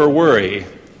antidote for worry.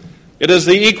 It is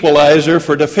the equalizer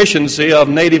for deficiency of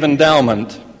native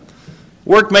endowment.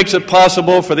 Work makes it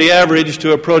possible for the average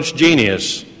to approach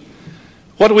genius.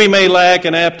 What we may lack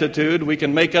in aptitude, we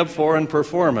can make up for in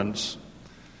performance.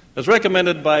 As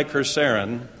recommended by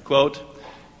Cursaran, quote,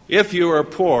 "If you are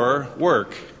poor,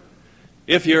 work.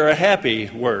 If you are happy,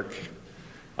 work.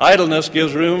 Idleness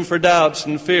gives room for doubts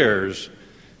and fears.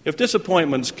 If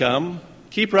disappointments come,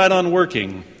 keep right on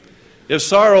working. If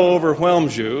sorrow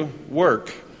overwhelms you,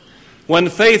 work. When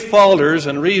faith falters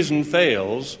and reason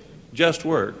fails, just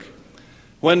work.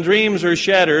 When dreams are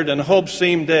shattered and hopes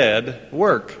seem dead,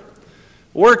 work.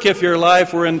 Work if your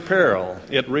life were in peril.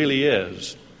 It really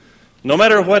is. No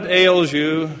matter what ails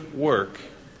you, work.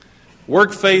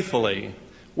 Work faithfully.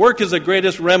 Work is the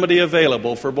greatest remedy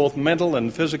available for both mental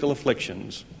and physical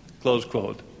afflictions." Close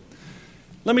quote.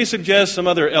 Let me suggest some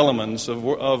other elements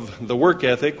of the work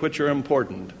ethic which are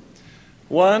important.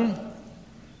 One,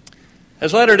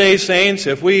 as Latter-day Saints,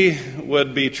 if we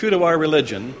would be true to our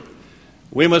religion,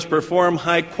 we must perform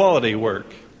high-quality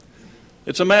work.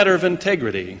 It's a matter of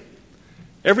integrity.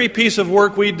 Every piece of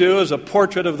work we do is a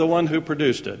portrait of the one who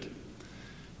produced it.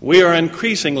 We are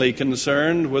increasingly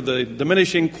concerned with the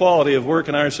diminishing quality of work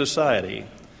in our society.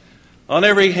 On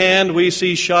every hand, we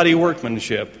see shoddy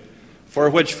workmanship for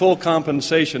which full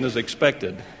compensation is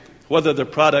expected, whether the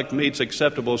product meets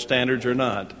acceptable standards or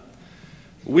not.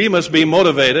 We must be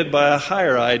motivated by a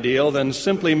higher ideal than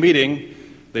simply meeting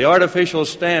the artificial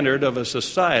standard of a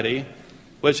society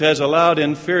which has allowed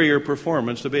inferior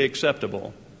performance to be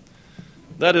acceptable.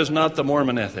 That is not the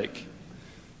Mormon ethic.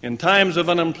 In times of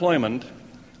unemployment,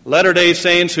 Latter-day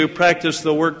Saints who practice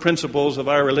the work principles of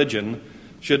our religion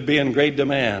should be in great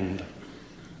demand.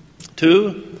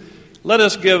 Two, let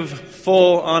us give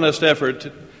full, honest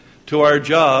effort to our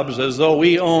jobs as though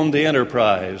we owned the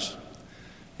enterprise.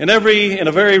 In a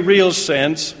very real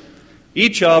sense,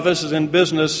 each of us is in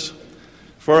business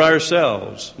for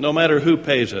ourselves, no matter who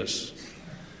pays us.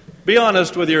 Be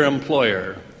honest with your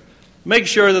employer. Make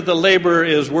sure that the laborer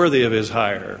is worthy of his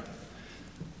hire.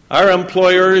 Our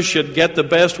employers should get the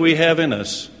best we have in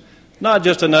us, not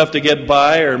just enough to get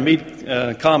by or meet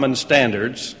common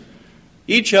standards.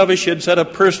 Each of us should set a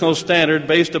personal standard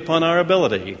based upon our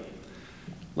ability.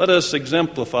 Let us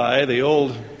exemplify the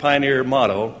old pioneer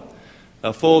motto,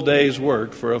 a full day's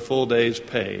work for a full day's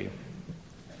pay.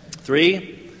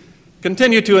 Three,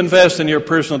 continue to invest in your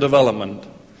personal development.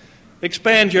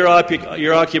 Expand your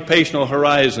occupational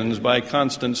horizons by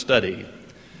constant study.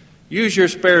 Use your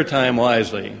spare time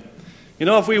wisely. You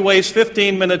know, if we waste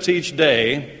 15 minutes each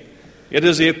day, it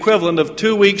is the equivalent of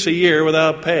 2 weeks a year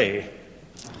without pay.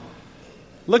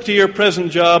 Look to your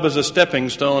present job as a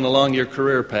stepping stone along your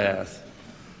career path.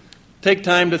 Take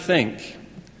time to think.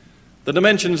 The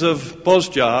dimensions of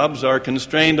most jobs are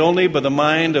constrained only by the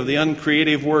mind of the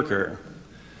uncreative worker.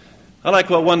 I like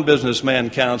what one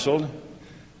businessman counseled.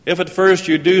 If at first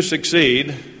you do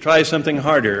succeed, try something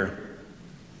harder.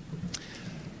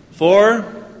 4,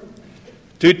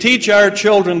 to teach our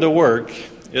children to work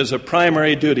is a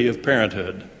primary duty of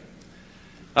parenthood.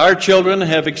 Our children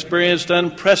have experienced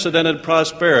unprecedented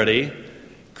prosperity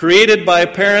created by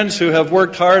parents who have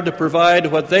worked hard to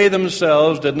provide what they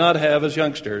themselves did not have as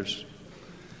youngsters.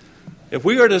 If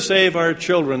we are to save our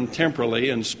children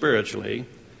temporally and spiritually,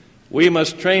 we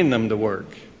must train them to work.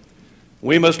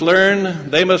 They must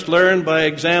learn by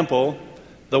example,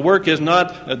 the work is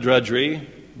not a drudgery,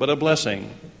 but a blessing.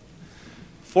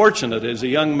 Fortunate is a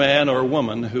young man or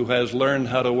woman who has learned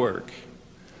how to work.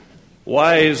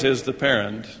 Wise is the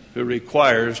parent who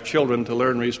requires children to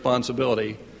learn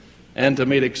responsibility and to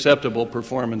meet acceptable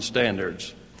performance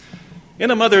standards. In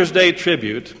a Mother's Day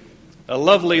tribute, a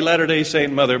lovely Latter-day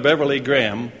Saint mother, Beverly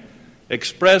Graham,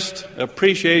 expressed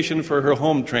appreciation for her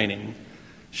home training.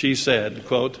 She said,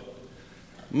 quote,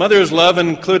 "Mother's love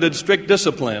included strict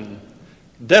discipline,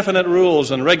 definite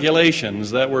rules and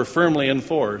regulations that were firmly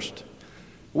enforced.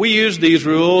 We used these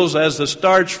rules as the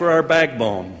starch for our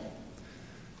backbone.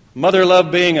 Mother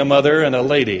loved being a mother and a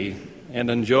lady and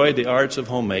enjoyed the arts of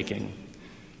homemaking.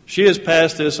 She has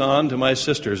passed this on to my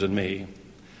sisters and me.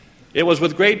 It was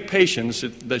with great patience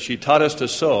that she taught us to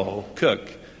sew, cook,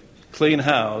 clean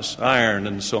house, iron,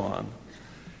 and so on.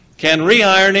 Can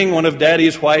re-ironing one of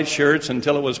Daddy's white shirts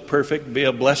until it was perfect be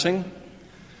a blessing?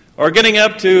 Or getting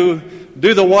up to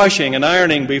do the washing and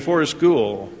ironing before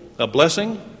school, a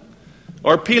blessing?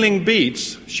 Or peeling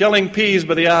beets, shelling peas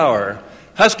by the hour,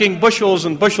 husking bushels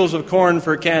and bushels of corn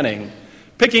for canning,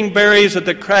 picking berries at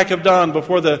the crack of dawn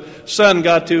before the sun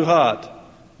got too hot.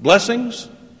 Blessings?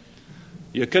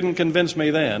 You couldn't convince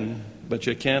me then, but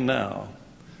you can now.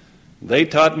 They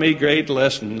taught me great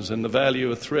lessons in the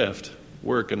value of thrift,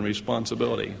 work, and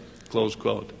responsibility." Close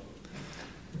quote.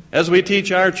 As we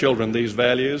teach our children these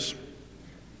values,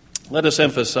 let us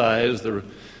emphasize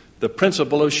the the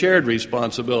principle of shared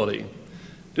responsibility.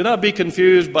 Do not be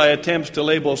confused by attempts to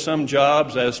label some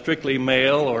jobs as strictly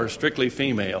male or strictly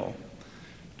female.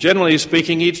 Generally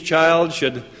speaking, each child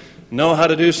should know how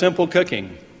to do simple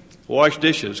cooking, wash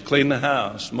dishes, clean the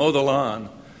house, mow the lawn,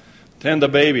 tend the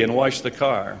baby, and wash the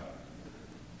car.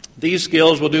 These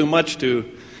skills will do much to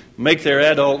make their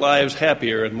adult lives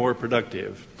happier and more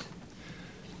productive.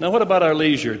 Now, what about our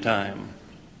leisure time?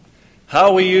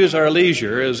 How we use our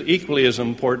leisure is equally as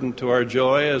important to our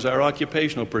joy as our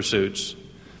occupational pursuits.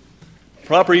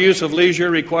 Proper use of leisure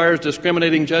requires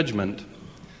discriminating judgment.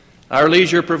 Our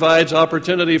leisure provides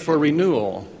opportunity for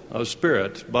renewal of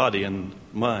spirit, body, and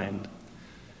mind.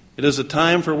 It is a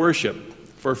time for worship,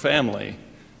 for family,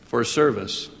 for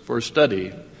service, for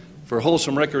study, for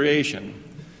wholesome recreation.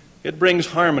 It brings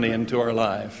harmony into our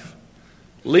life.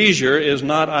 Leisure is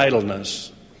not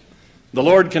idleness. The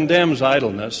Lord condemns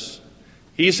idleness.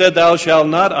 He said, "Thou shalt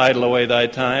not idle away thy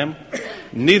time,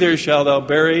 neither shalt thou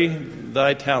bury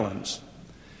thy talents."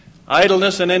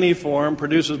 Idleness in any form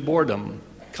produces boredom,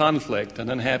 conflict, and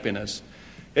unhappiness.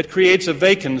 It creates a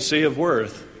vacancy of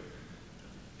worth,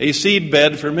 a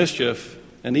seedbed for mischief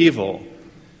and evil.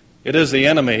 It is the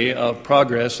enemy of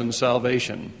progress and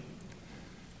salvation.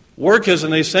 Work is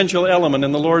an essential element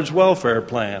in the Lord's welfare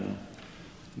plan,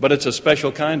 but it's a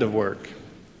special kind of work.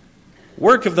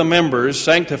 Work of the members,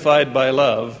 sanctified by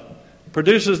love,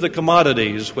 produces the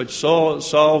commodities which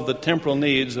solve the temporal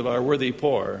needs of our worthy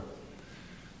poor.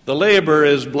 The laborer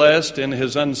is blessed in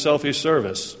his unselfish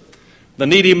service. The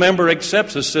needy member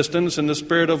accepts assistance in the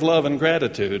spirit of love and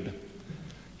gratitude.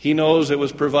 He knows it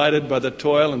was provided by the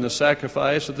toil and the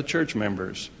sacrifice of the church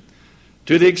members.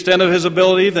 To the extent of his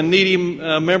ability, the needy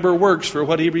member works for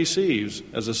what he receives,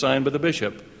 as assigned by the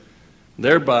bishop,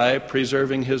 thereby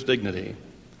preserving his dignity.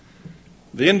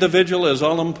 The individual is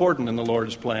all important in the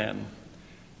Lord's plan.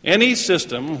 Any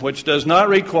system which does not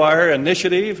require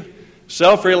initiative,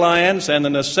 self-reliance, and the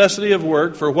necessity of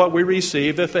work for what we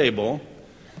receive, if able,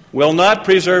 will not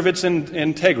preserve its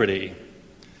integrity.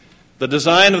 The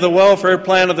design of the welfare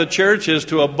plan of the church is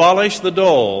to abolish the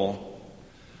dole.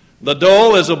 The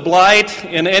dole is a blight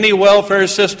in any welfare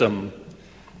system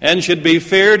and should be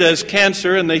feared as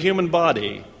cancer in the human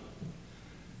body.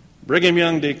 Brigham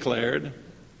Young declared,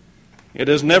 "It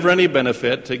is never any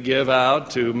benefit to give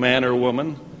out to man or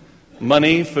woman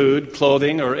money, food,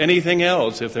 clothing, or anything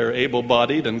else if they're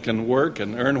able-bodied and can work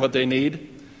and earn what they need.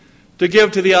 To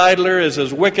give to the idler is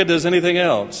as wicked as anything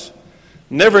else.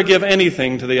 Never give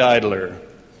anything to the idler.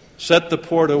 Set the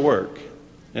poor to work."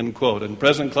 End quote. And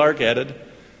President Clark added,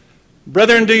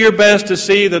 "Brethren, do your best to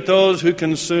see that those who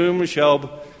consume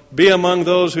shall be among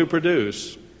those who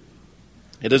produce."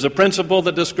 It is a principle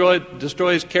that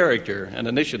destroys character and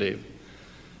initiative.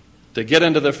 To get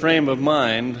into the frame of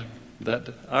mind that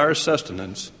our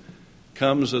sustenance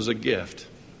comes as a gift.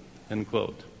 End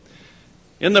quote.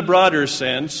 In the broader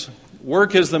sense,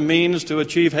 work is the means to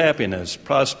achieve happiness,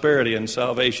 prosperity, and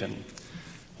salvation.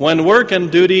 When work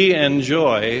and duty and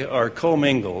joy are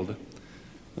commingled,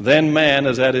 then man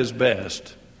is at his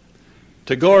best.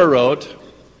 Tagore wrote,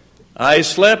 "I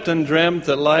slept and dreamt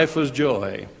that life was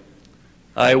joy.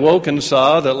 I woke and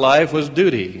saw that life was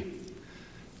duty.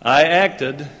 I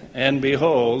acted, and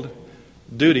behold,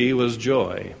 duty was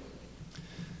joy."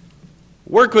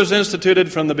 Work was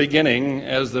instituted from the beginning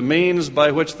as the means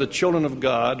by which the children of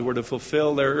God were to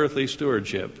fulfill their earthly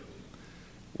stewardship.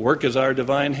 Work is our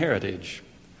divine heritage.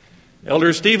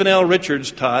 Elder Stephen L.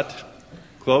 Richards taught,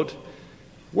 quote,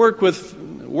 work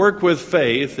with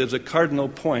faith is a cardinal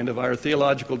point of our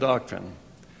theological doctrine.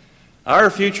 Our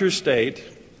future state,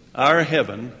 our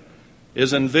heaven,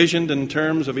 is envisioned in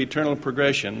terms of eternal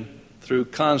progression through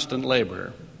constant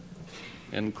labor.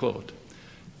 End quote.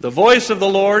 The voice of the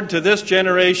Lord to this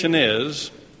generation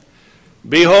is,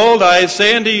 "Behold, I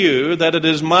say unto you that it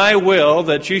is my will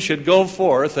that you should go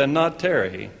forth and not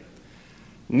tarry.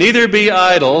 Neither be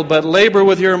idle, but labor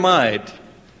with your might.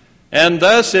 And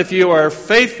thus, if you are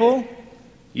faithful,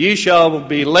 ye shall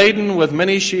be laden with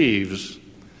many sheaves,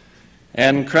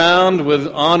 and crowned with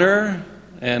honor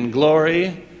and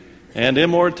glory and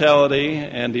immortality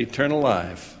and eternal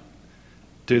life.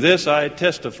 To this I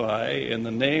testify in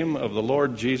the name of the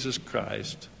Lord Jesus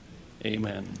Christ.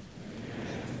 Amen."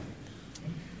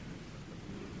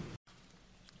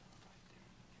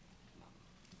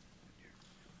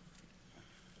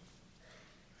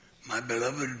 My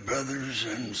beloved brothers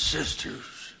and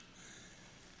sisters,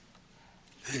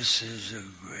 this is a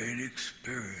great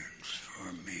experience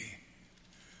for me.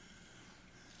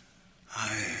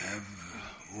 I have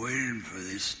waited for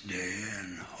this day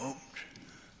and hoped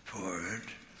for it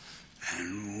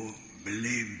and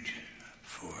believed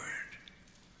for it.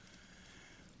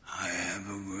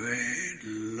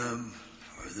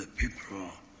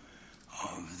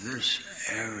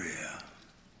 area,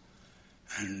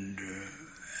 and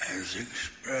as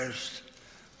expressed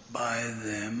by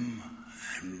them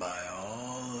and by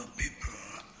all the people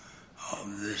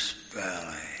of this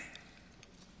valley.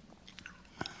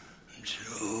 And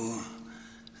so,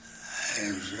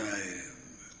 as I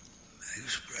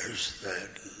express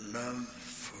that love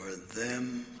for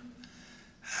them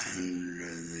and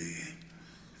the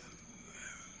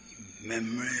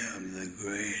memory of the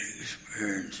great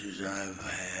experiences I've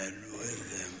had with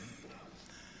them,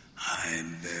 I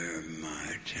bear my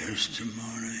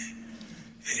testimony.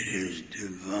 It is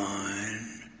divine.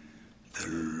 The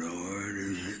Lord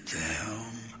is at the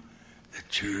helm. The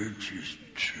church is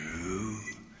true,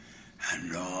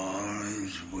 and all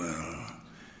is well.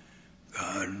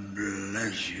 God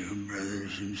bless you,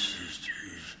 brothers and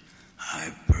sisters.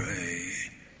 I pray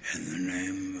in the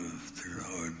name of the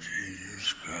Lord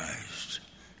Jesus Christ.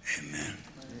 Amen.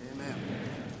 Amen.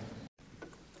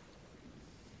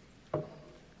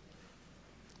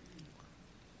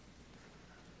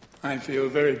 I feel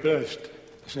very blessed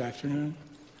this afternoon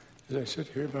as I sit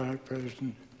here by our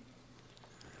president.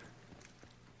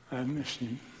 I miss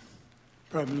him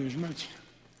probably as much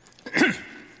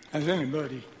as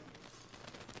anybody.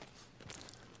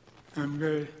 I'm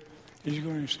glad he's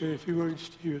going to say a few words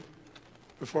to you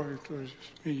before we close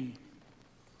this meeting.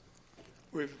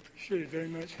 We've appreciated very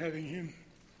much having him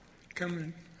come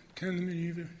and attend the meeting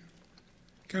of the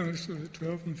Council of the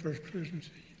 12 and First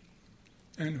Presidency.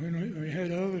 And when we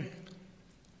had all the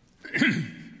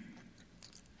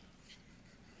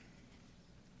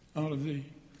all of the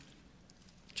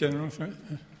general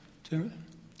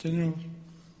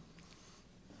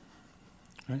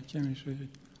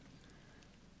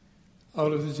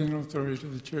all of the general authorities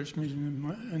of the church meeting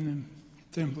in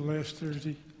the temple last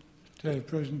Thursday to have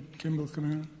President Kimball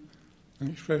come in and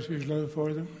express his love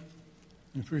for them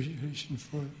and appreciation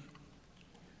for them.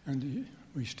 And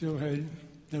we still had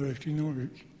directing orders.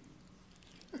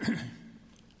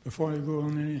 Before I go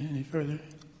on any further,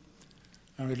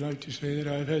 I would like to say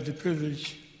that I've had the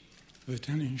privilege of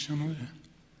attending some of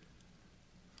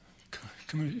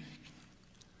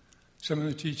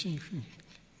the teaching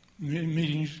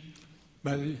meetings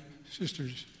by the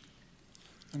sisters,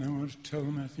 and I want to tell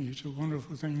them I think it's a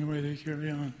wonderful thing the way they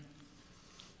carry on.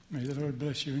 May the Lord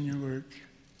bless you in your work.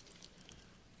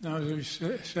 Now, as we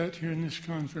sat here in this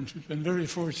conference, we've been very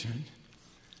fortunate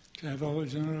to have all the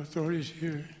general authorities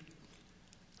here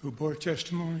who bore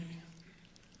testimony,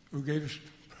 who gave us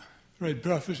read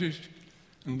prophecies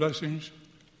and blessings,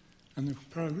 and the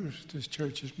progress this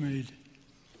church has made.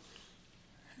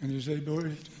 And as they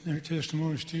bore their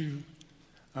testimonies to you,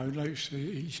 I would like to say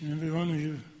each and every one of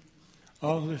you,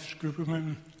 all this group of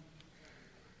women,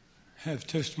 have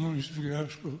testimonies of the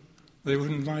gospel. They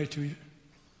wouldn't lie to you.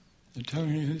 They're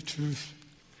telling you the truth,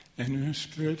 and in a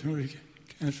spirit we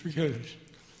can't forget it.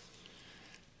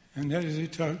 And as they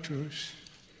talk to us,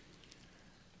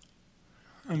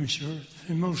 I'm sure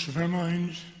in most of our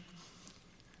minds,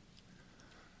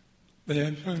 they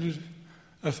have planted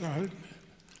a thought.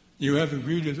 You have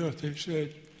agreed with what they've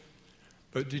said,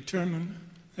 but determine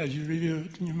as you review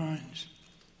it in your minds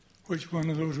which one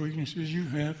of those weaknesses you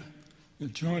have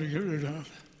that you want to get rid of,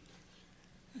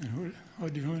 and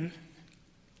what do you want to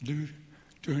do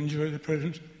to enjoy the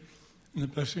presence and the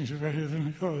blessings of our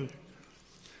Heavenly Father.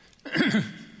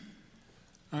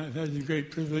 I've had the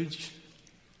great privilege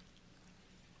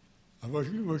of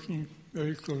working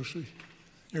very closely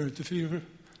here at the field of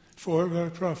 4 of our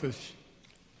prophets.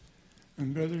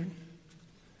 And brethren,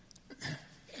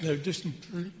 they're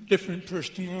different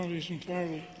personalities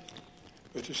entirely,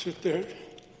 but to sit there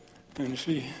and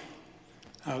see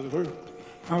how the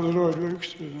Lord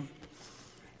works through them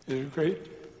is a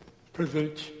great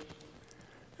privilege.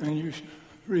 And you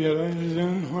realize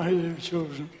then why they were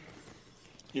chosen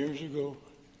years ago.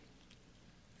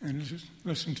 And just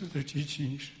listen to their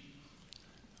teachings.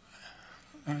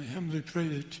 I humbly pray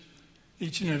that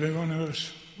each and every one of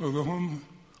us will go home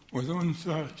with one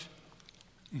thought,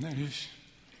 and that is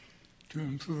to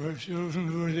improve ourselves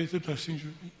and worthy the blessings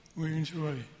we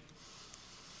enjoy.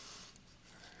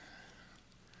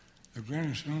 A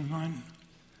grandson of mine,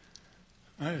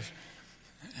 I've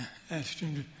asked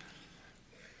him to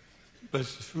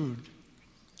bless the food,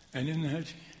 and in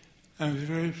that I was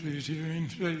very pleased to hear him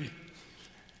say,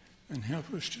 and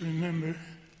help us to remember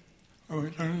what we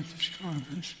learned at this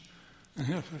conference, and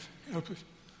help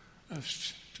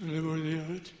us to live worthy of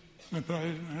it and apply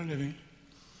it in our living.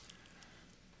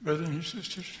 Brothers and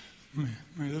sisters,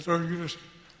 may the Lord give us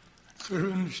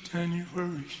clear understanding of where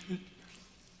we should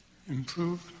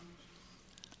improve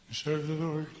and serve the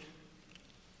Lord,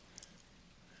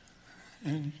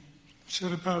 and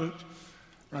set about it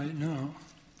right now,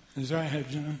 as I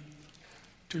have done,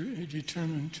 to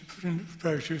determine to put into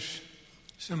practice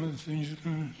some of the things that have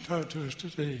been taught to us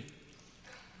today.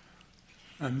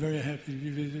 I'm very happy to be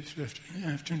with you this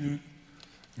afternoon.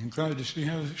 I'm glad to see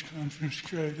how this conference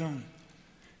carried on.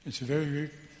 It's a very,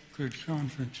 very good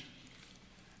conference.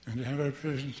 And to have our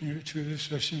presence here at 2 of the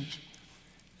sessions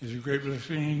is a great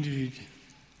blessing indeed.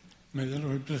 May the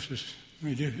Lord bless us.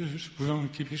 May He do His will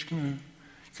and keep His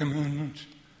commandments.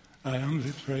 I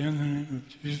humbly pray in the name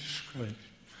of Jesus Christ.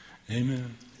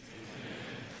 Amen.